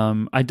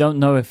 I don't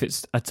know if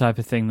it's a type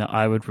of thing that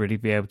I would really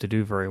be able to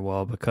do very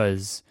well,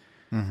 because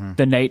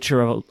the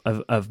nature of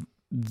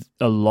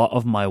a lot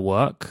of my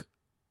work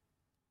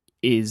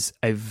is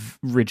a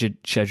rigid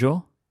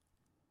schedule.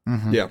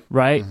 Mm-hmm. Yeah.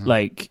 Right? Mm-hmm.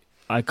 Like,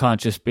 I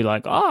can't just be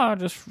like, I'll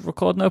just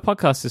record no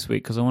podcast this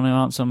week because I want to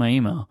answer my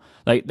email.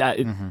 Like that.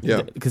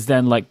 Yeah. Because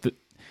then like,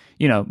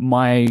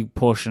 my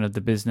portion of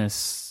the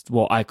business,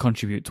 what I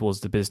contribute towards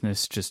the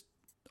business just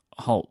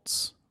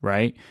halts,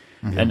 right?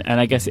 And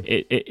I guess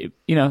it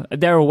you know,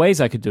 there are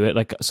ways I could do it,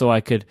 like so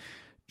I could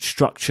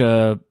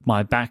structure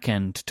my back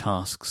end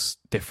tasks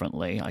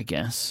differently, I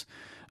guess.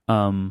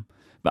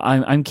 But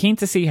I'm keen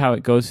to see how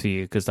it goes for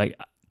you, because like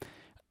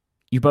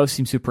you both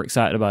seem super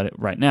excited about it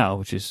right now,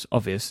 which is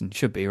obvious and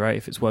should be, right,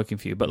 if it's working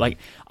for you. But like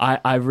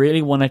I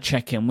really want to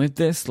check in with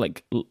this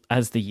like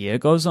as the year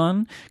goes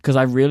on, because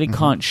I really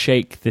can't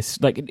shake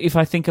this. Like if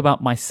I think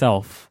about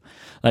myself,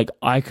 like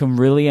I can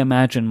really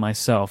imagine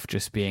myself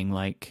just being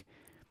like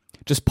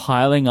just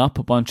piling up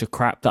a bunch of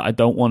crap that I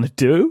don't want to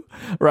do,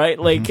 right?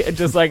 Like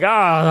just like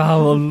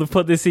I'll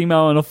put this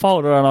email in a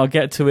folder and I'll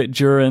get to it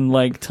during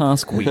like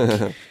task week.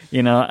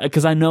 You know,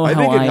 because I know how I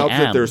think it helps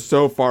am. that they're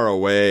so far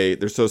away,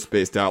 they're so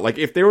spaced out. Like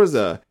if there was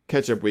a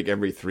catch-up week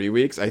every 3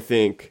 weeks, I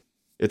think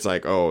it's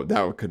like, oh,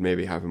 that could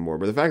maybe happen more.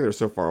 But the fact that they're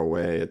so far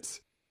away,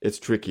 it's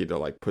tricky to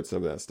like put some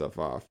of that stuff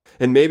off.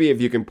 And maybe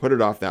if you can put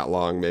it off that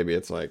long, maybe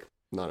it's like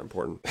not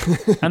important.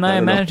 And I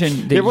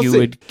imagine that you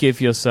would give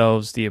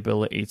yourselves the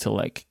ability to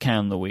like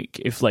can the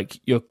week if like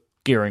you're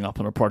gearing up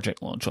on a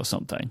project launch or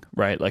something,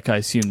 right? Like I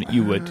assume that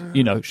you would,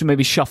 you know, should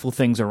maybe shuffle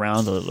things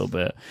around a little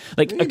bit.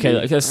 Like maybe. Okay,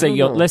 like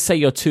let's say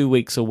you're 2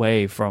 weeks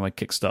away from a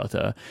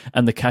Kickstarter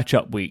and the catch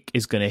up week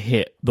is going to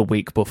hit the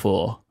week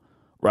before,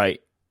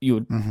 right? You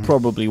would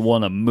probably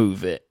want to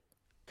move it,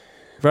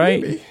 right?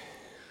 Maybe.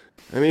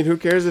 I mean, who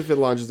cares if it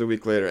launches a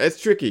week later?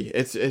 It's tricky.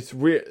 It's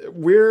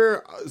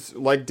we're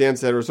like Dan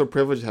said, we're so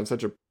privileged to have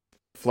such a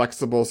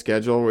flexible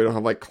schedule. We don't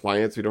have like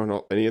clients. We don't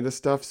have any of this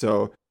stuff.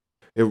 So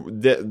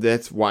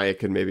that's why it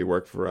can maybe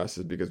work for us,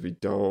 is because we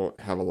don't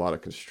have a lot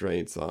of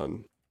constraints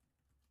on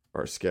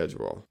our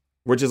schedule,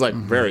 which is like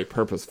very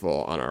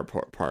purposeful on our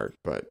part.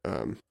 But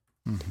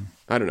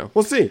I don't know.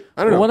 We'll see.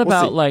 I don't know. What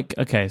about like,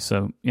 okay,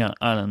 so yeah,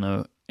 I don't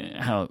know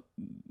how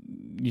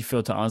you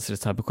feel to answer this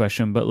type of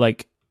question, but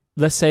like,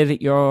 let's say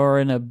that you're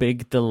in a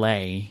big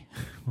delay,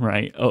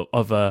 right,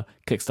 of a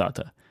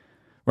Kickstarter,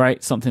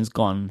 right? Something's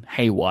gone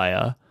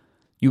haywire.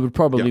 You would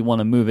probably want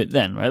to move it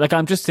then, right? Like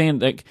I'm just saying,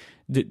 like.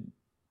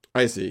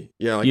 I see.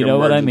 Yeah, like you know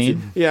what I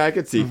mean? Yeah, I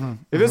could see.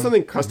 If it's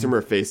something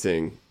customer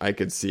facing, I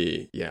could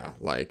see. Yeah,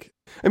 like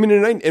I mean,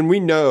 and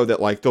we know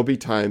that like there'll be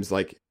times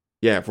like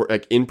if we're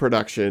like in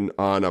production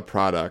on a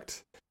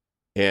product,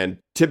 and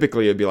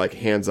typically it'd be like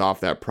hands off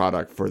that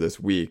product for this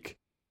week.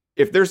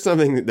 If there's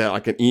something that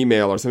like an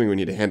email or something we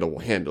need to handle,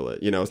 we'll handle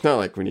it. You know, it's not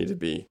like we need to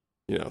be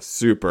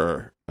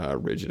super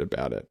rigid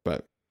about it,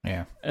 but.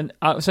 Yeah. And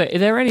so are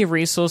there any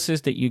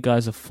resources that you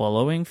guys are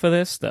following for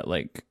this that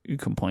like you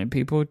can point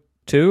people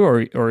to,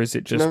 or is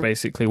it just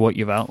basically what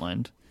you've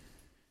outlined?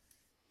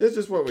 It's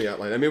just what we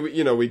outlined. I mean,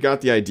 we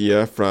got the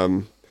idea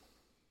from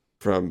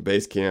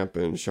Basecamp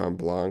and Sean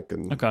Blanc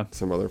and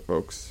some other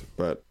folks,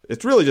 but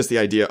it's really just the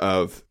idea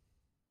of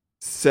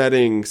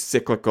setting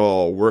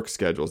cyclical work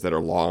schedules that are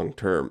long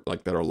term,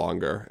 like that are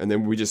longer. And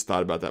then we just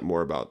thought about that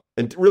more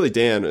and really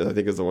Dan, I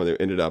think, is the one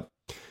that ended up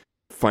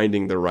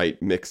finding the right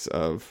mix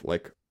of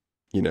like,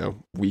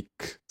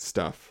 week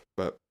stuff.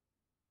 But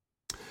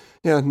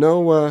yeah,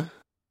 no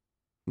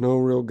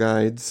real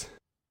guides.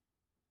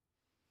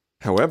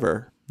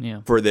 However,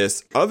 for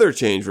this other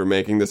change we're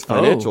making, this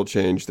financial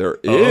change, there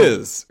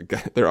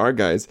are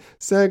guides.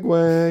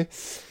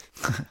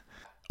 Segue.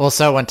 Well,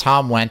 so when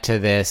Tom went to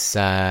this,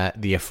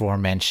 the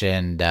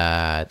aforementioned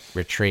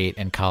retreat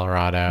in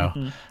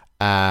Colorado,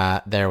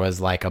 there was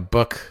like a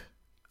book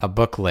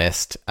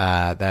list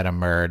that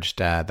emerged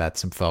that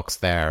some folks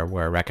there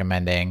were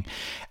recommending.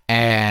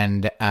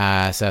 And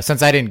so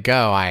since I didn't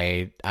go,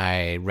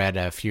 I read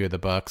a few of the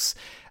books.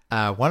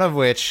 One of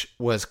which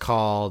was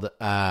called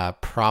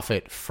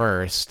Profit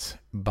First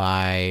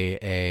by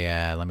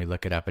let me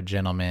look it up, a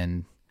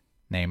gentleman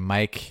named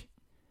Mike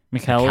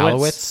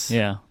Michalowicz.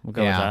 Yeah, we'll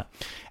go with that.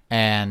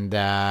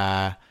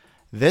 And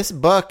this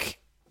book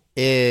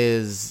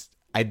is,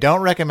 I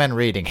don't recommend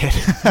reading it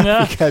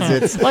because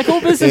it's like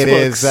all business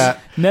books.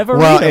 Never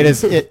read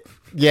them.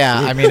 Yeah,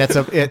 I mean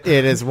it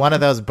is one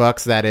of those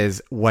books that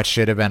is what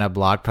should have been a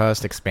blog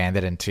post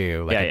expanded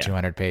into like a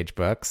 200-page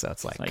book. So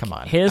it's like come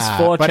on. Here's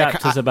 4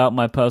 chapters about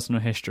my personal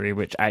history,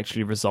 which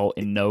actually result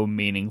in no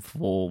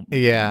meaningful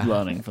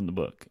learning from the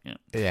book.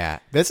 Yeah.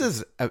 This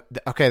is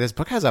okay. This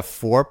book has a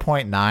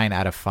 4.9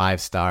 out of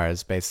 5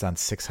 stars based on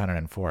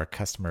 604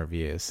 customer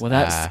reviews. Well,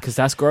 that's because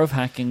that's growth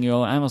hacking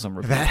your Amazon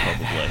reviews,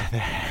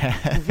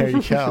 probably. There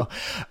you go.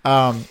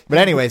 But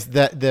anyways,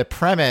 the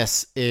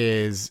premise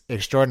is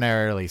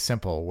extraordinarily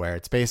simple. Where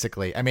it's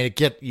basically, I mean,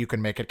 you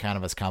can make it kind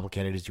of as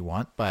complicated as you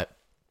want, but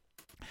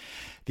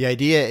the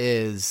idea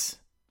is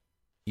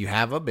you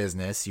have a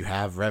business, you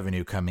have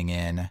revenue coming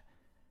in,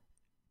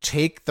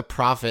 take the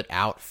profit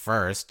out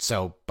first.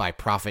 So by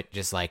profit,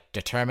 just like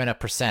determine a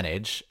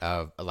percentage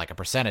of like a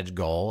percentage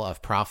goal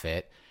of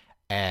profit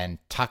and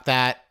tuck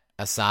that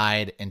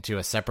aside into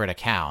a separate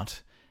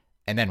account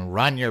and then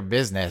run your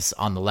business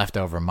on the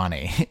leftover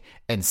money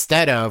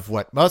instead of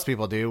what most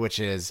people do, which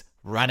is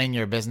running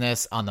your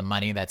business on the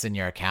money that's in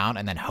your account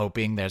and then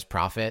hoping there's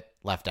profit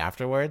left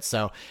afterwards.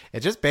 So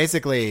it's just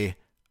basically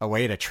a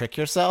way to trick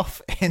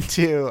yourself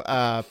into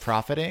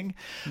profiting.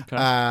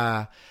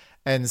 Okay.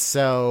 And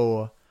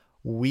so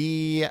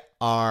we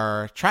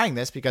are trying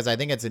this because I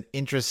think it's an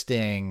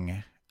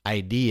interesting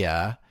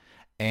idea.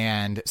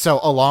 And so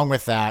along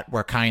with that,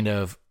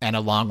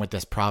 along with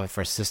this profit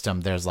first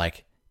system, there's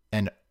like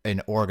an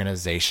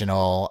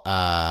organizational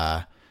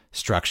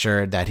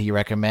structure that he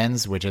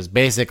recommends, which is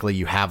basically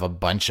you have a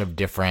bunch of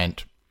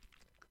different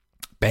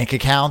bank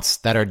accounts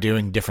that are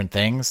doing different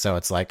things. So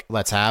it's like,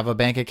 let's have a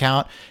bank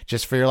account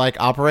just for your like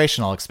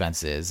operational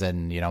expenses,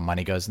 and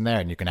money goes in there.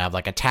 And you can have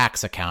like a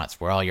tax account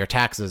where all your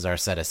taxes are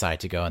set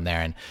aside to go in there.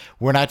 And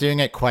we're not doing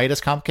it quite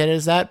as complicated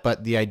as that,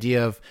 but the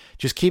idea of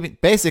just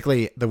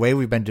basically the way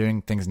we've been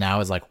doing things now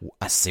is like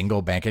a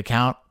single bank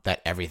account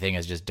that everything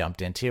is just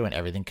dumped into and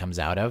everything comes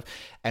out of.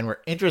 And we're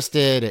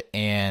interested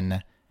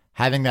in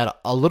having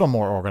that a little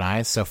more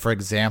organized. So for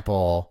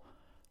example,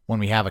 when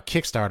we have a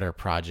Kickstarter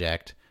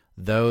project,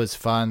 those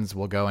funds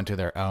will go into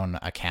their own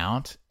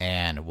account,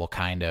 and will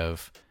kind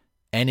of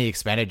any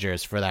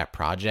expenditures for that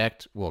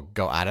project will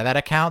go out of that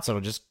account. So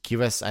it'll just give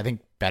us, I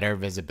think, better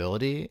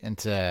visibility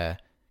into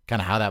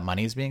kind of how that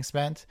money is being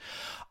spent.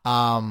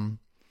 But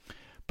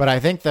I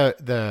think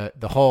the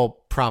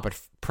whole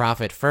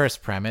profit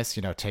first premise,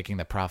 taking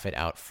the profit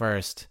out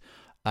first,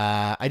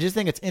 I just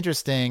think it's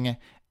interesting,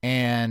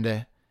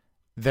 and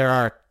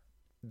there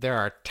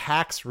are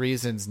tax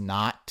reasons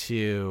not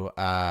to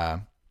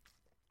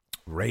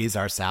raise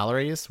our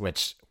salaries,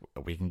 which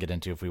we can get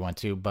into if we want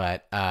to,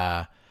 but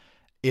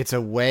it's a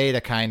way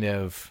to kind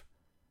of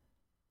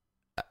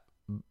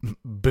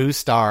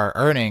boost our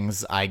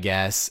earnings, I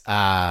guess,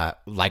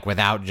 like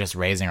without just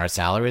raising our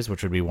salaries,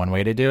 which would be one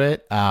way to do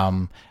it.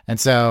 And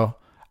so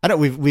I don't,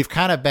 we've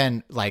kind of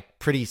been like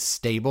pretty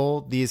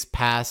stable these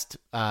past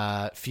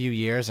few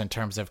years in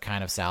terms of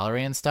kind of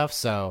salary and stuff.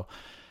 So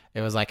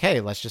it was like, hey,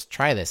 let's just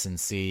try this and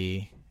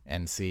see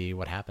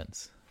what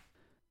happens.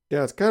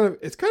 Yeah, it's kind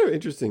of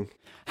interesting.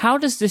 How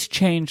does this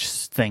change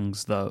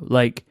things though?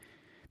 Like,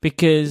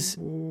 because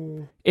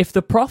if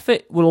the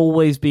profit will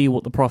always be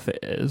what the profit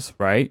is,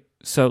 right?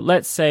 So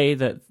let's say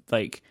that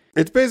like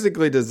it's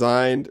basically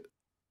designed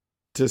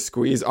to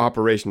squeeze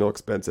operational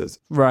expenses.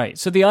 Right.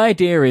 So the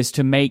idea is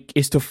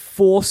to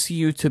force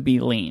you to be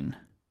lean.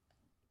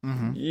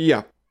 Mm-hmm.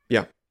 Yeah,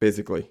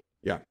 basically.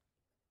 Yeah.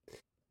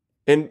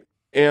 And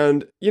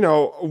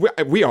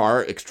we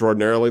are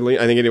extraordinarily lean.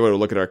 I think anyone would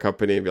look at our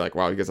company and be like,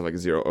 wow, you guys have like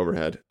zero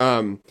overhead.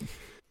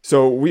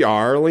 So we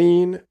are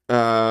lean.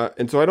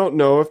 And so I don't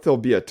know if there'll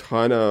be a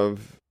ton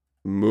of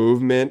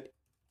movement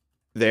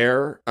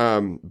there.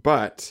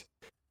 But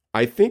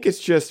I think it's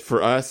just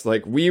for us,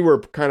 like we were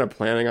kind of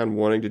planning on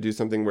wanting to do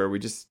something where we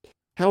just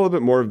had a little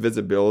bit more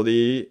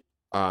visibility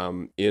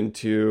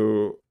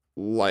into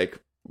like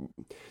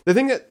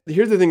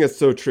here's the thing that's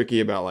so tricky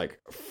about like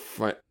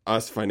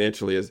us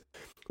financially is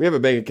we have a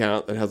bank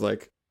account that has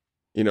like,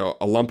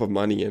 a lump of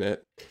money in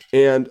it.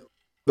 And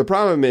the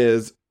problem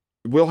is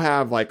we'll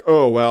have like,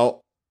 oh,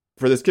 well,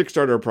 for this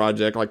Kickstarter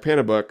project, like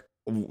Panda Book,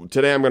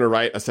 today I'm going to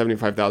write a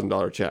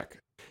 $75,000 check.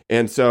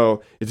 And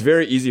so it's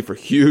very easy for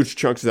huge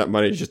chunks of that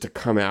money just to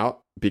come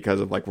out because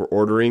of like we're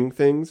ordering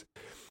things.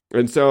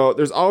 And so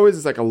there's always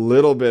this, like a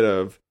little bit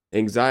of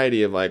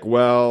anxiety of like,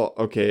 well,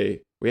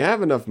 okay, we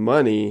have enough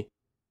money,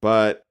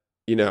 but,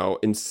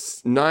 in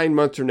 9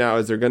 months from now,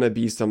 is there going to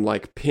be some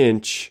like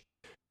pinch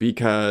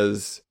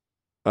because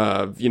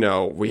of,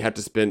 we had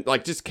to spend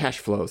like just cash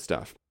flow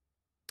stuff.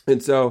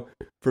 And so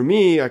for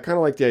me, I kind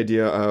of like the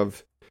idea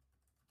of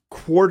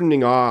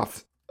cordoning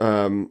off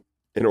in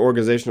an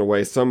organizational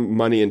way some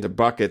money into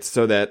buckets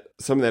so that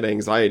some of that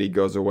anxiety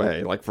goes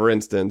away. Like for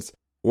instance,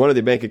 one of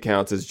the bank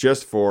accounts is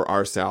just for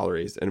our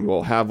salaries, and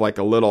we'll have like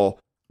a little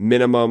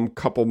minimum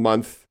couple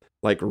month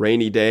like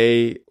rainy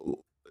day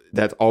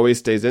that always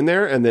stays in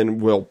there, and then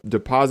we'll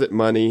deposit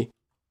money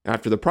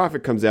after the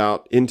profit comes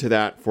out into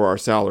that for our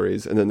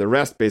salaries, and then the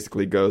rest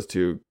basically goes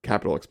to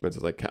capital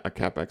expenses, like a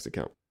CapEx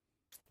account.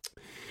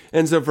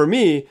 And so for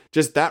me,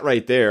 just that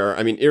right there,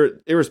 I mean,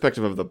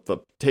 irrespective of the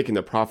taking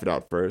the profit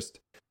out first,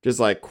 just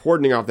like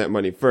cordoning off that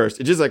money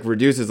first, it just like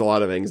reduces a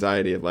lot of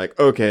anxiety of like,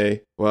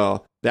 okay,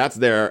 well, that's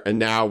there, and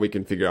now we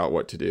can figure out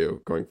what to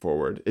do going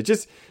forward.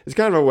 It's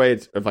kind of a way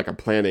of like a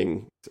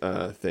planning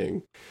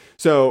thing.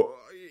 So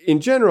in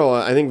general,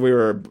 I think we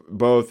were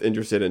both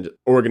interested in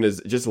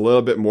just a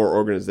little bit more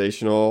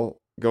organizational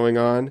going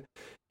on.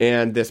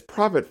 And this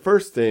profit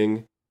first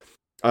thing,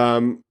 I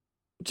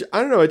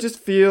don't know, it just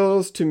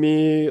feels to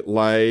me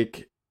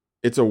like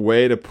it's a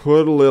way to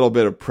put a little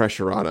bit of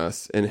pressure on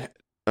us. And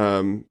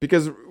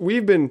because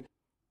we've been,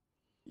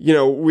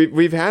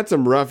 we've had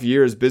some rough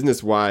years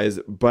business-wise,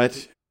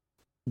 but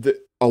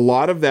a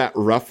lot of that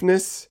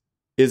roughness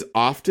is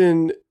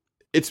often,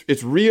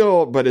 it's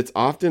real, but it's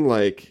often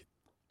like,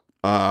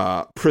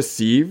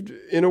 perceived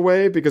in a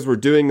way because we're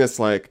doing this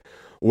like,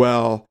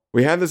 well,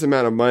 we have this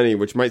amount of money,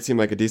 which might seem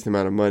like a decent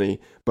amount of money,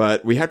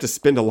 but we have to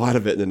spend a lot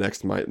of it in the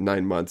next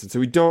 9 months. And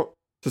so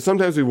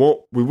sometimes we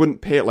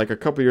wouldn't pay it. Like a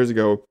couple years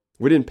ago,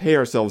 we didn't pay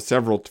ourselves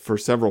for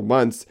several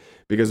months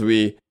because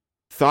we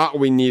thought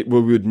we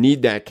would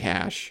need that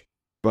cash.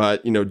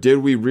 But, did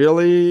we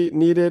really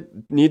need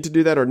to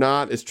do that or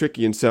not? It's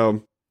tricky. And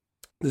so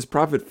this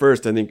profit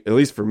first, I think, at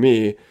least for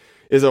me,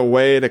 is a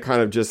way to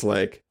kind of just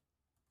like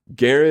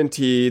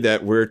guarantee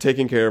that we're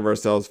taking care of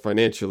ourselves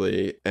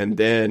financially, and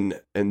then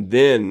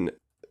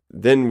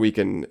we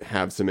can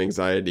have some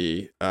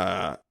anxiety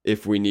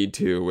if we need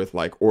to with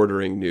like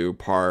ordering new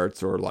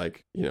parts or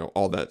like, you know,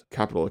 all that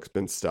capital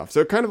expense stuff. So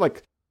it kind of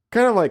like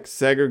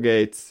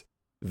segregates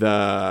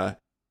the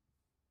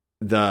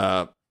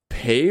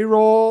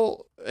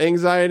payroll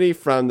anxiety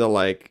from the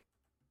like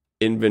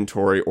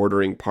inventory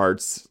ordering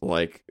parts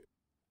like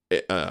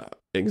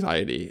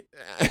anxiety.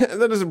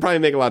 That doesn't probably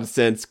make a lot of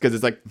sense because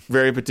it's like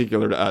very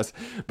particular to us,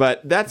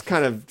 but that's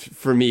kind of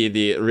for me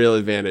the real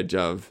advantage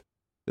of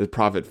the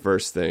profit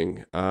first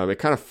thing.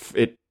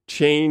 It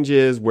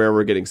changes where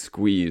we're getting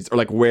squeezed, or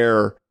like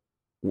where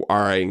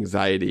our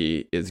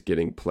anxiety is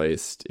getting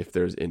placed, if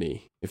there's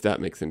any, if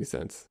that makes any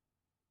sense.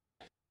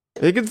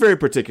 I think it's very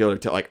particular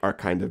to like our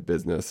kind of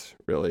business,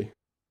 really.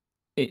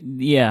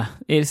 Yeah,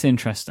 it's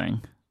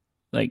interesting.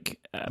 Like,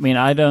 I mean,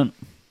 I don't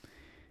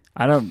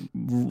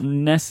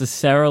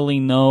necessarily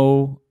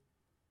know,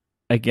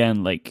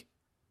 again, like,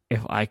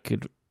 if I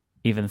could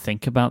even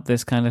think about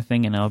this kind of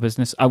thing in our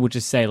business. I would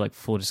just say, like,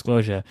 full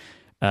disclosure,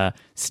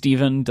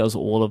 Steven does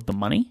all of the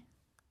money.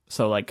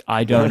 So, like,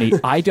 I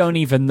don't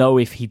even know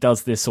if he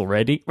does this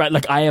already, right?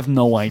 Like, I have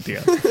no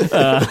idea.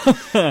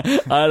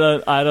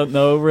 I don't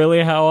know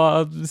really how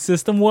our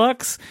system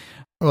works.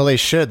 Well, they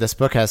should. This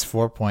book has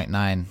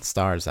 4.9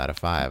 stars out of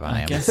 5 on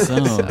Amazon. I guess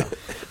so.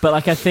 But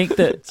like, I think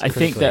that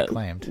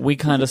acclaimed. We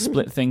kind of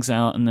split things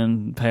out and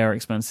then pay our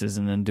expenses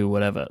and then do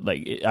whatever.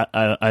 Like,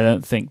 I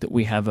don't think that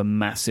we have a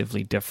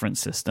massively different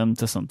system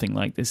to something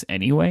like this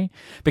anyway,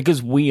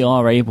 because we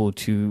are able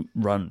to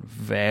run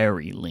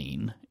very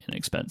lean in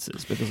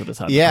expenses because of the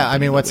type. Yeah, I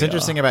mean, what's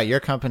interesting about your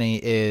company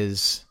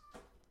is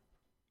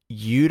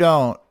you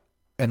don't,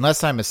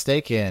 unless I'm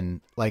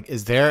mistaken, like,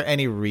 is there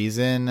any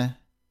reason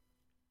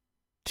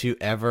to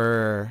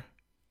ever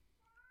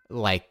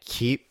like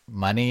keep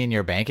money in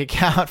your bank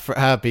account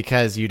for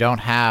because you don't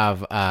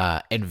have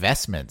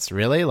investments,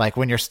 really? Like,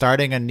 when you're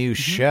starting a new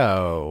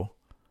show,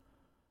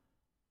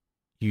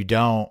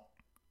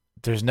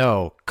 there's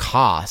no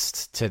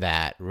cost to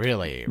that,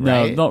 really,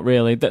 right? No, not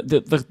really.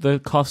 The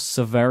costs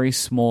are very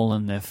small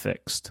and they're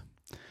fixed.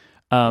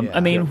 I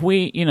mean,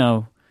 we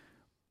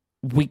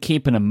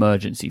keep an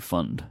emergency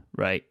fund,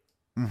 right?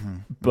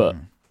 But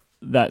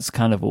that's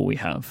kind of all we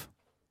have.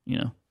 You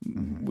know,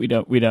 we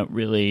don't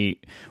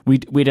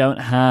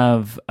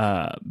have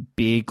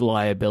big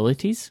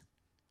liabilities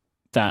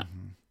that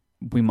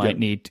we might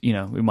need. You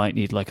know, we might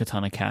need like a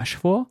ton of cash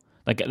for.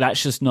 Like,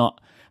 that's just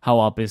not how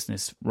our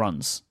business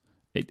runs.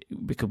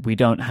 Because we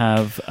don't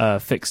have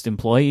fixed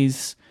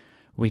employees.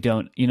 We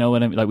don't, you know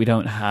what I mean? Like, we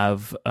don't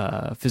have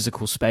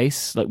physical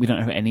space. Like, we don't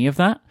have any of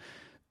that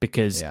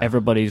because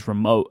everybody's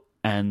remote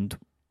and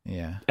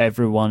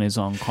everyone is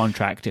on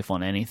contract, if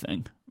on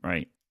anything,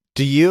 right?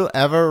 Do you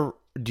ever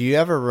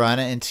run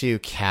into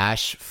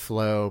cash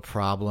flow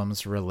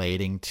problems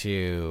relating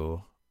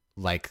to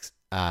like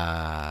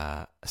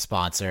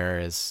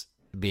sponsors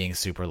being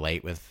super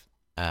late with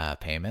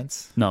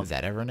payments? No. Is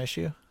that ever an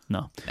issue?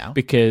 No,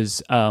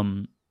 because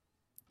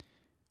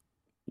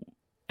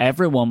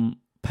everyone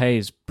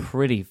pays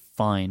pretty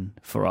fine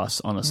for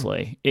us,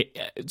 honestly.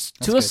 It's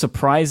to a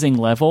surprising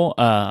level.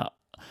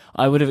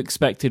 I would have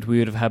expected we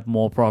would have had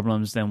more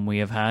problems than we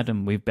have had,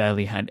 and we've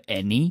barely had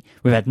any.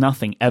 We've had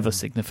nothing ever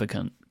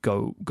significant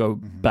go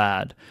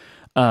bad.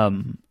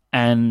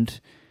 And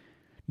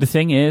the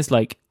thing is,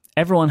 like,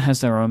 everyone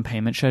has their own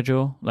payment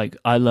schedule. Like,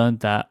 I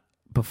learned that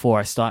before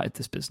I started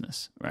this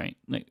business, right?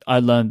 Like, I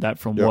learned that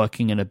from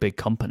working in a big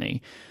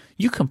company.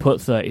 You can put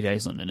 30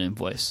 days on an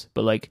invoice,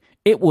 but like,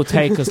 it will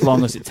take as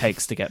long as it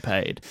takes to get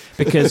paid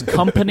because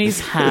companies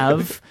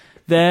have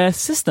their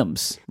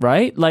systems,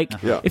 right? Like,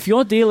 if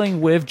you're dealing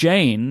with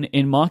Jane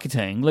in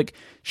marketing, like,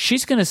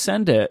 she's going to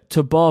send it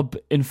to Bob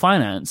in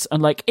finance,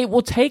 and like, it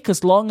will take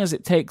as long as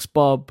it takes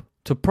Bob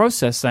to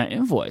process that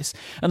invoice.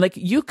 And like,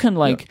 you can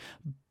like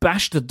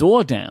bash the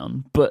door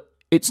down, but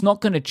it's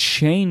not going to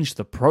change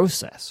the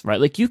process,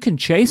 right? Like, you can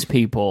chase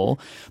people,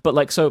 but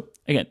like, so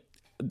again,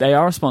 they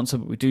are a sponsor,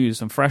 but we do use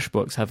them.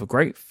 FreshBooks have a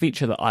great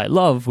feature that I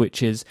love,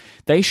 which is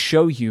they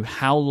show you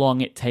how long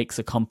it takes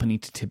a company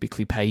to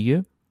typically pay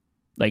you.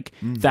 Like,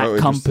 that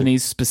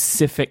company's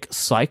specific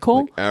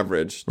cycle. Like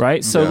average.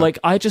 Right? So, like,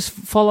 I just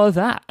follow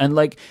that. And,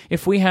 like,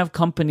 if we have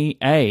company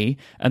A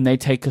and they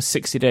take us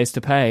 60 days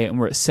to pay and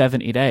we're at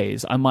 70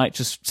 days, I might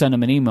just send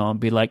them an email and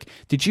be like,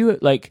 did you,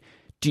 like,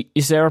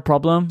 is there a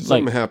problem?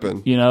 Something like,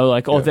 happened. You know,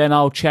 like, or then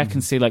I'll check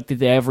and see, like, did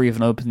they ever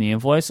even open the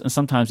invoice? And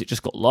sometimes it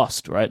just got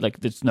lost, right? Like,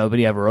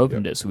 nobody ever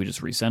opened it, so we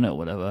just resent it or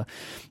whatever.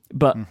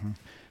 But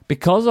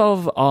because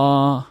of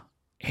our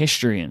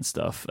history and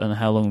stuff and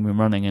how long we've been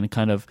running and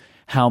kind of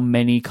how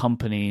many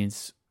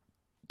companies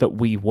that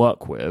we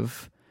work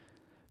with,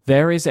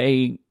 there is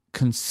a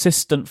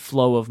consistent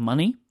flow of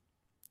money,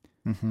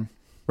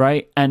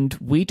 right? And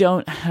we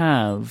don't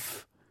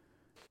have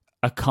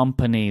a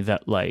company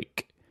that,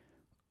 like,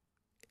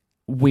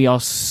 we are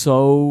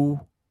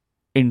so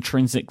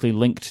intrinsically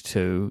linked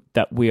to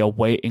that we are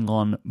waiting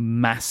on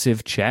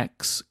massive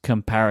checks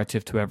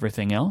comparative to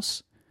everything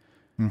else.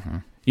 Mm-hmm.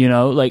 You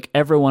know, like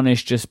everyone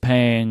is just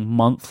paying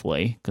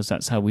monthly because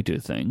that's how we do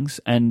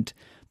things, and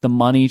the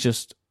money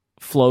just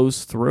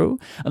flows through.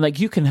 And like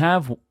you can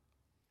have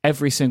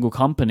every single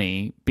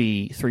company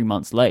be 3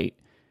 months late,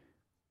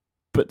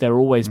 but they're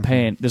always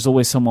paying. There's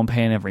always someone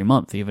paying every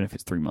month, even if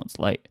it's 3 months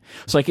late.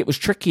 So like it was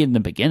tricky in the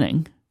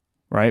beginning,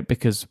 right?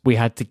 Because we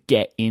had to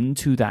get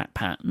into that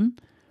pattern.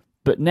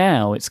 But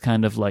now it's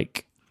kind of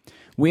like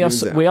we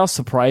are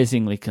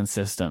surprisingly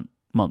consistent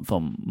month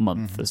on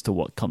month as to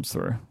what comes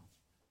through.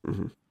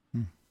 Mm-hmm.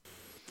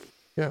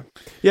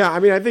 Yeah. I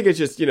mean, I think it's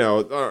just, you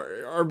know,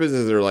 our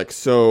businesses are like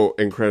so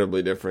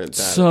incredibly different.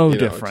 That, so you know,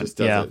 different. It just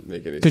doesn't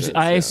make any sense. Because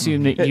I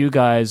assume that you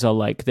guys are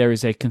like, there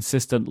is a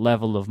consistent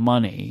level of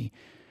money,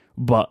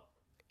 but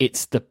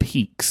it's the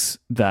peaks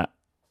that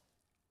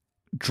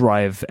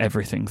drive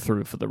everything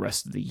through for the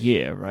rest of the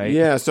year, right?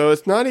 Yeah. So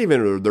it's not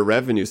even the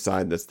revenue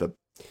side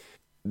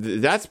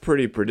that's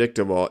pretty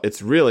predictable.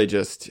 It's really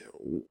just,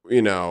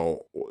 you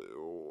know,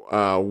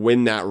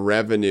 when that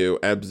revenue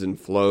ebbs and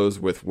flows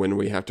with when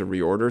we have to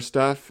reorder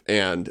stuff,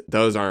 and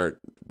those aren't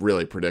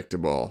really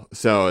predictable.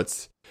 So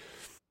that's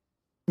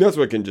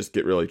what can just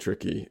get really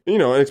tricky, you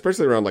know, and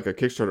especially around like a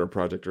Kickstarter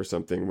project or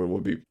something when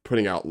we'll be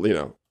putting out, you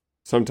know,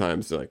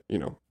 sometimes like, you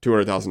know,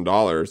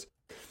 $200,000.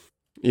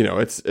 You know,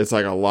 it's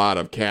like a lot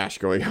of cash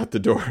going out the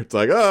door. It's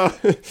like, oh,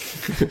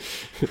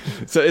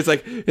 so it's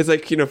like,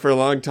 you know, for a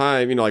long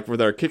time, you know, like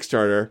with our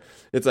Kickstarter,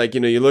 it's like, you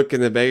know, you look in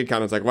the bank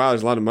account, it's like, wow,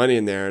 there's a lot of money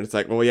in there. And it's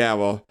like, well,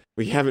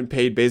 we haven't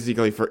paid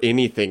basically for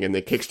anything in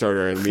the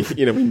Kickstarter. And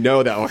we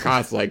know that will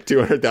cost like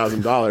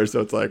 $200,000.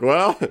 So it's like,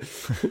 well,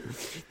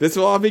 this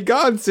will all be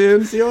gone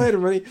soon. See you later,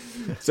 money.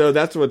 So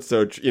that's what's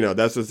so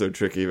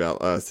tricky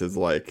about us is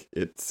like,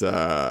 it's,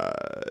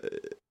 and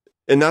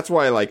that's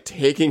why like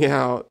taking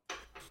out,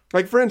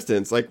 like, for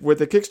instance, like with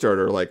the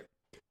Kickstarter, like,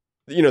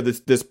 you know,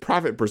 this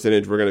profit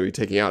percentage we're going to be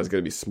taking out is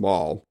going to be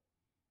small.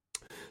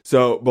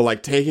 So, but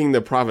like taking the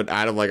profit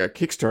out of like a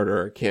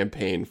Kickstarter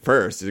campaign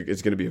first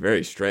is going to be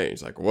very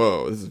strange. Like,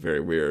 whoa, this is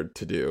very weird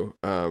to do.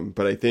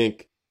 But I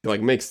think it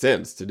like makes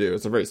sense to do.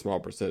 It's a very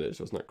small percentage,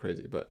 so it's not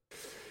crazy. But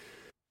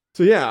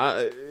so yeah,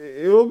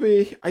 it'll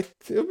be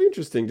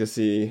interesting to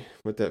see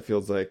what that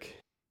feels like.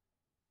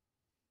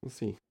 We'll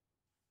see.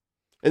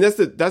 And that's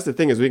the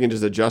thing is we can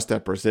just adjust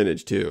that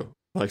percentage too.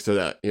 Like, so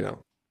that, you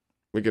know,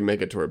 we can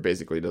make it to where it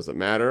basically doesn't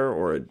matter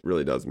or it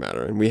really does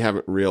matter. And we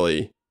haven't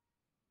really,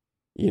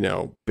 you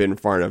know, been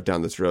far enough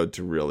down this road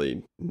to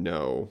really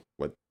know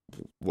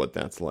what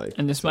that's like.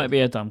 And this might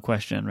be a dumb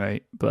question,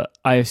 right? But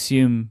I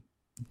assume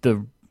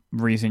the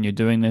reason you're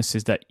doing this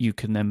is that you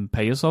can then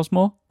pay yourselves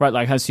more, right?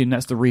 Like, I assume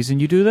that's the reason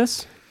you do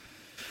this?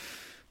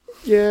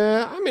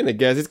 Yeah, I mean, I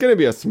guess it's going to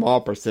be a small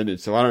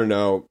percentage, so I don't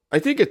know. I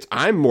think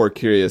I'm more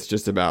curious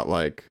just about,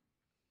 like,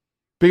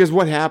 because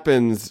what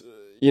happens...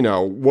 You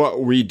know,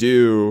 what we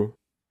do,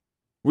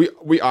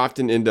 we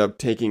often end up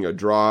taking a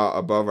draw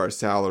above our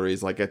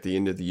salaries, like at the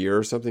end of the year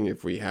or something,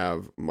 if we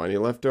have money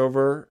left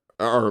over,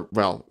 or,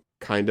 well,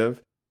 kind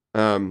of.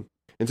 And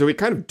so we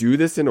kind of do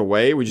this in a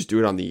way. We just do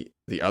it on the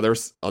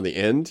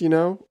end, you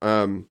know?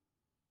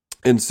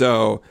 And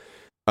so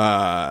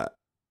I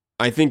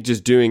think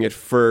just doing it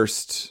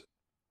first,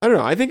 I don't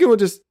know. I think it will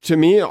just, to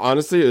me,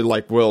 honestly,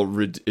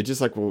 it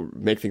just will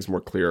make things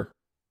more clear.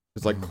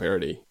 It's like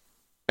clarity.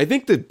 I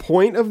think the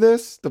point of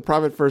this, the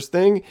profit first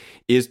thing,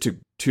 is to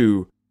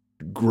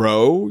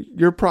grow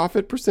your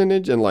profit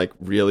percentage and like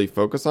really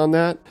focus on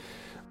that.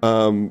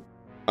 I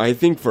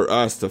think for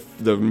us,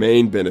 the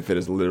main benefit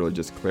is literally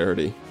just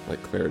clarity,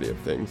 like clarity of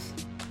things.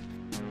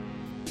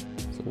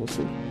 So we'll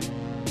see.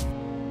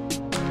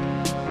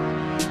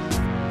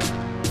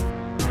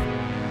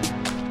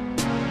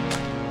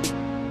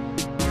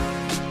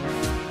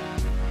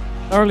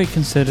 Thoroughly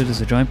Considered is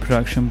a joint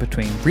production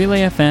between Relay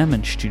FM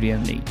and Studio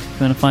Neat. If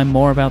you want to find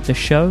more about this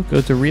show,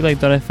 go to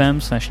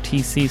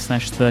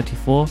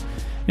relay.fm/tc/34.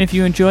 And if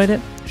you enjoyed it,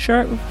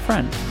 share it with a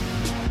friend.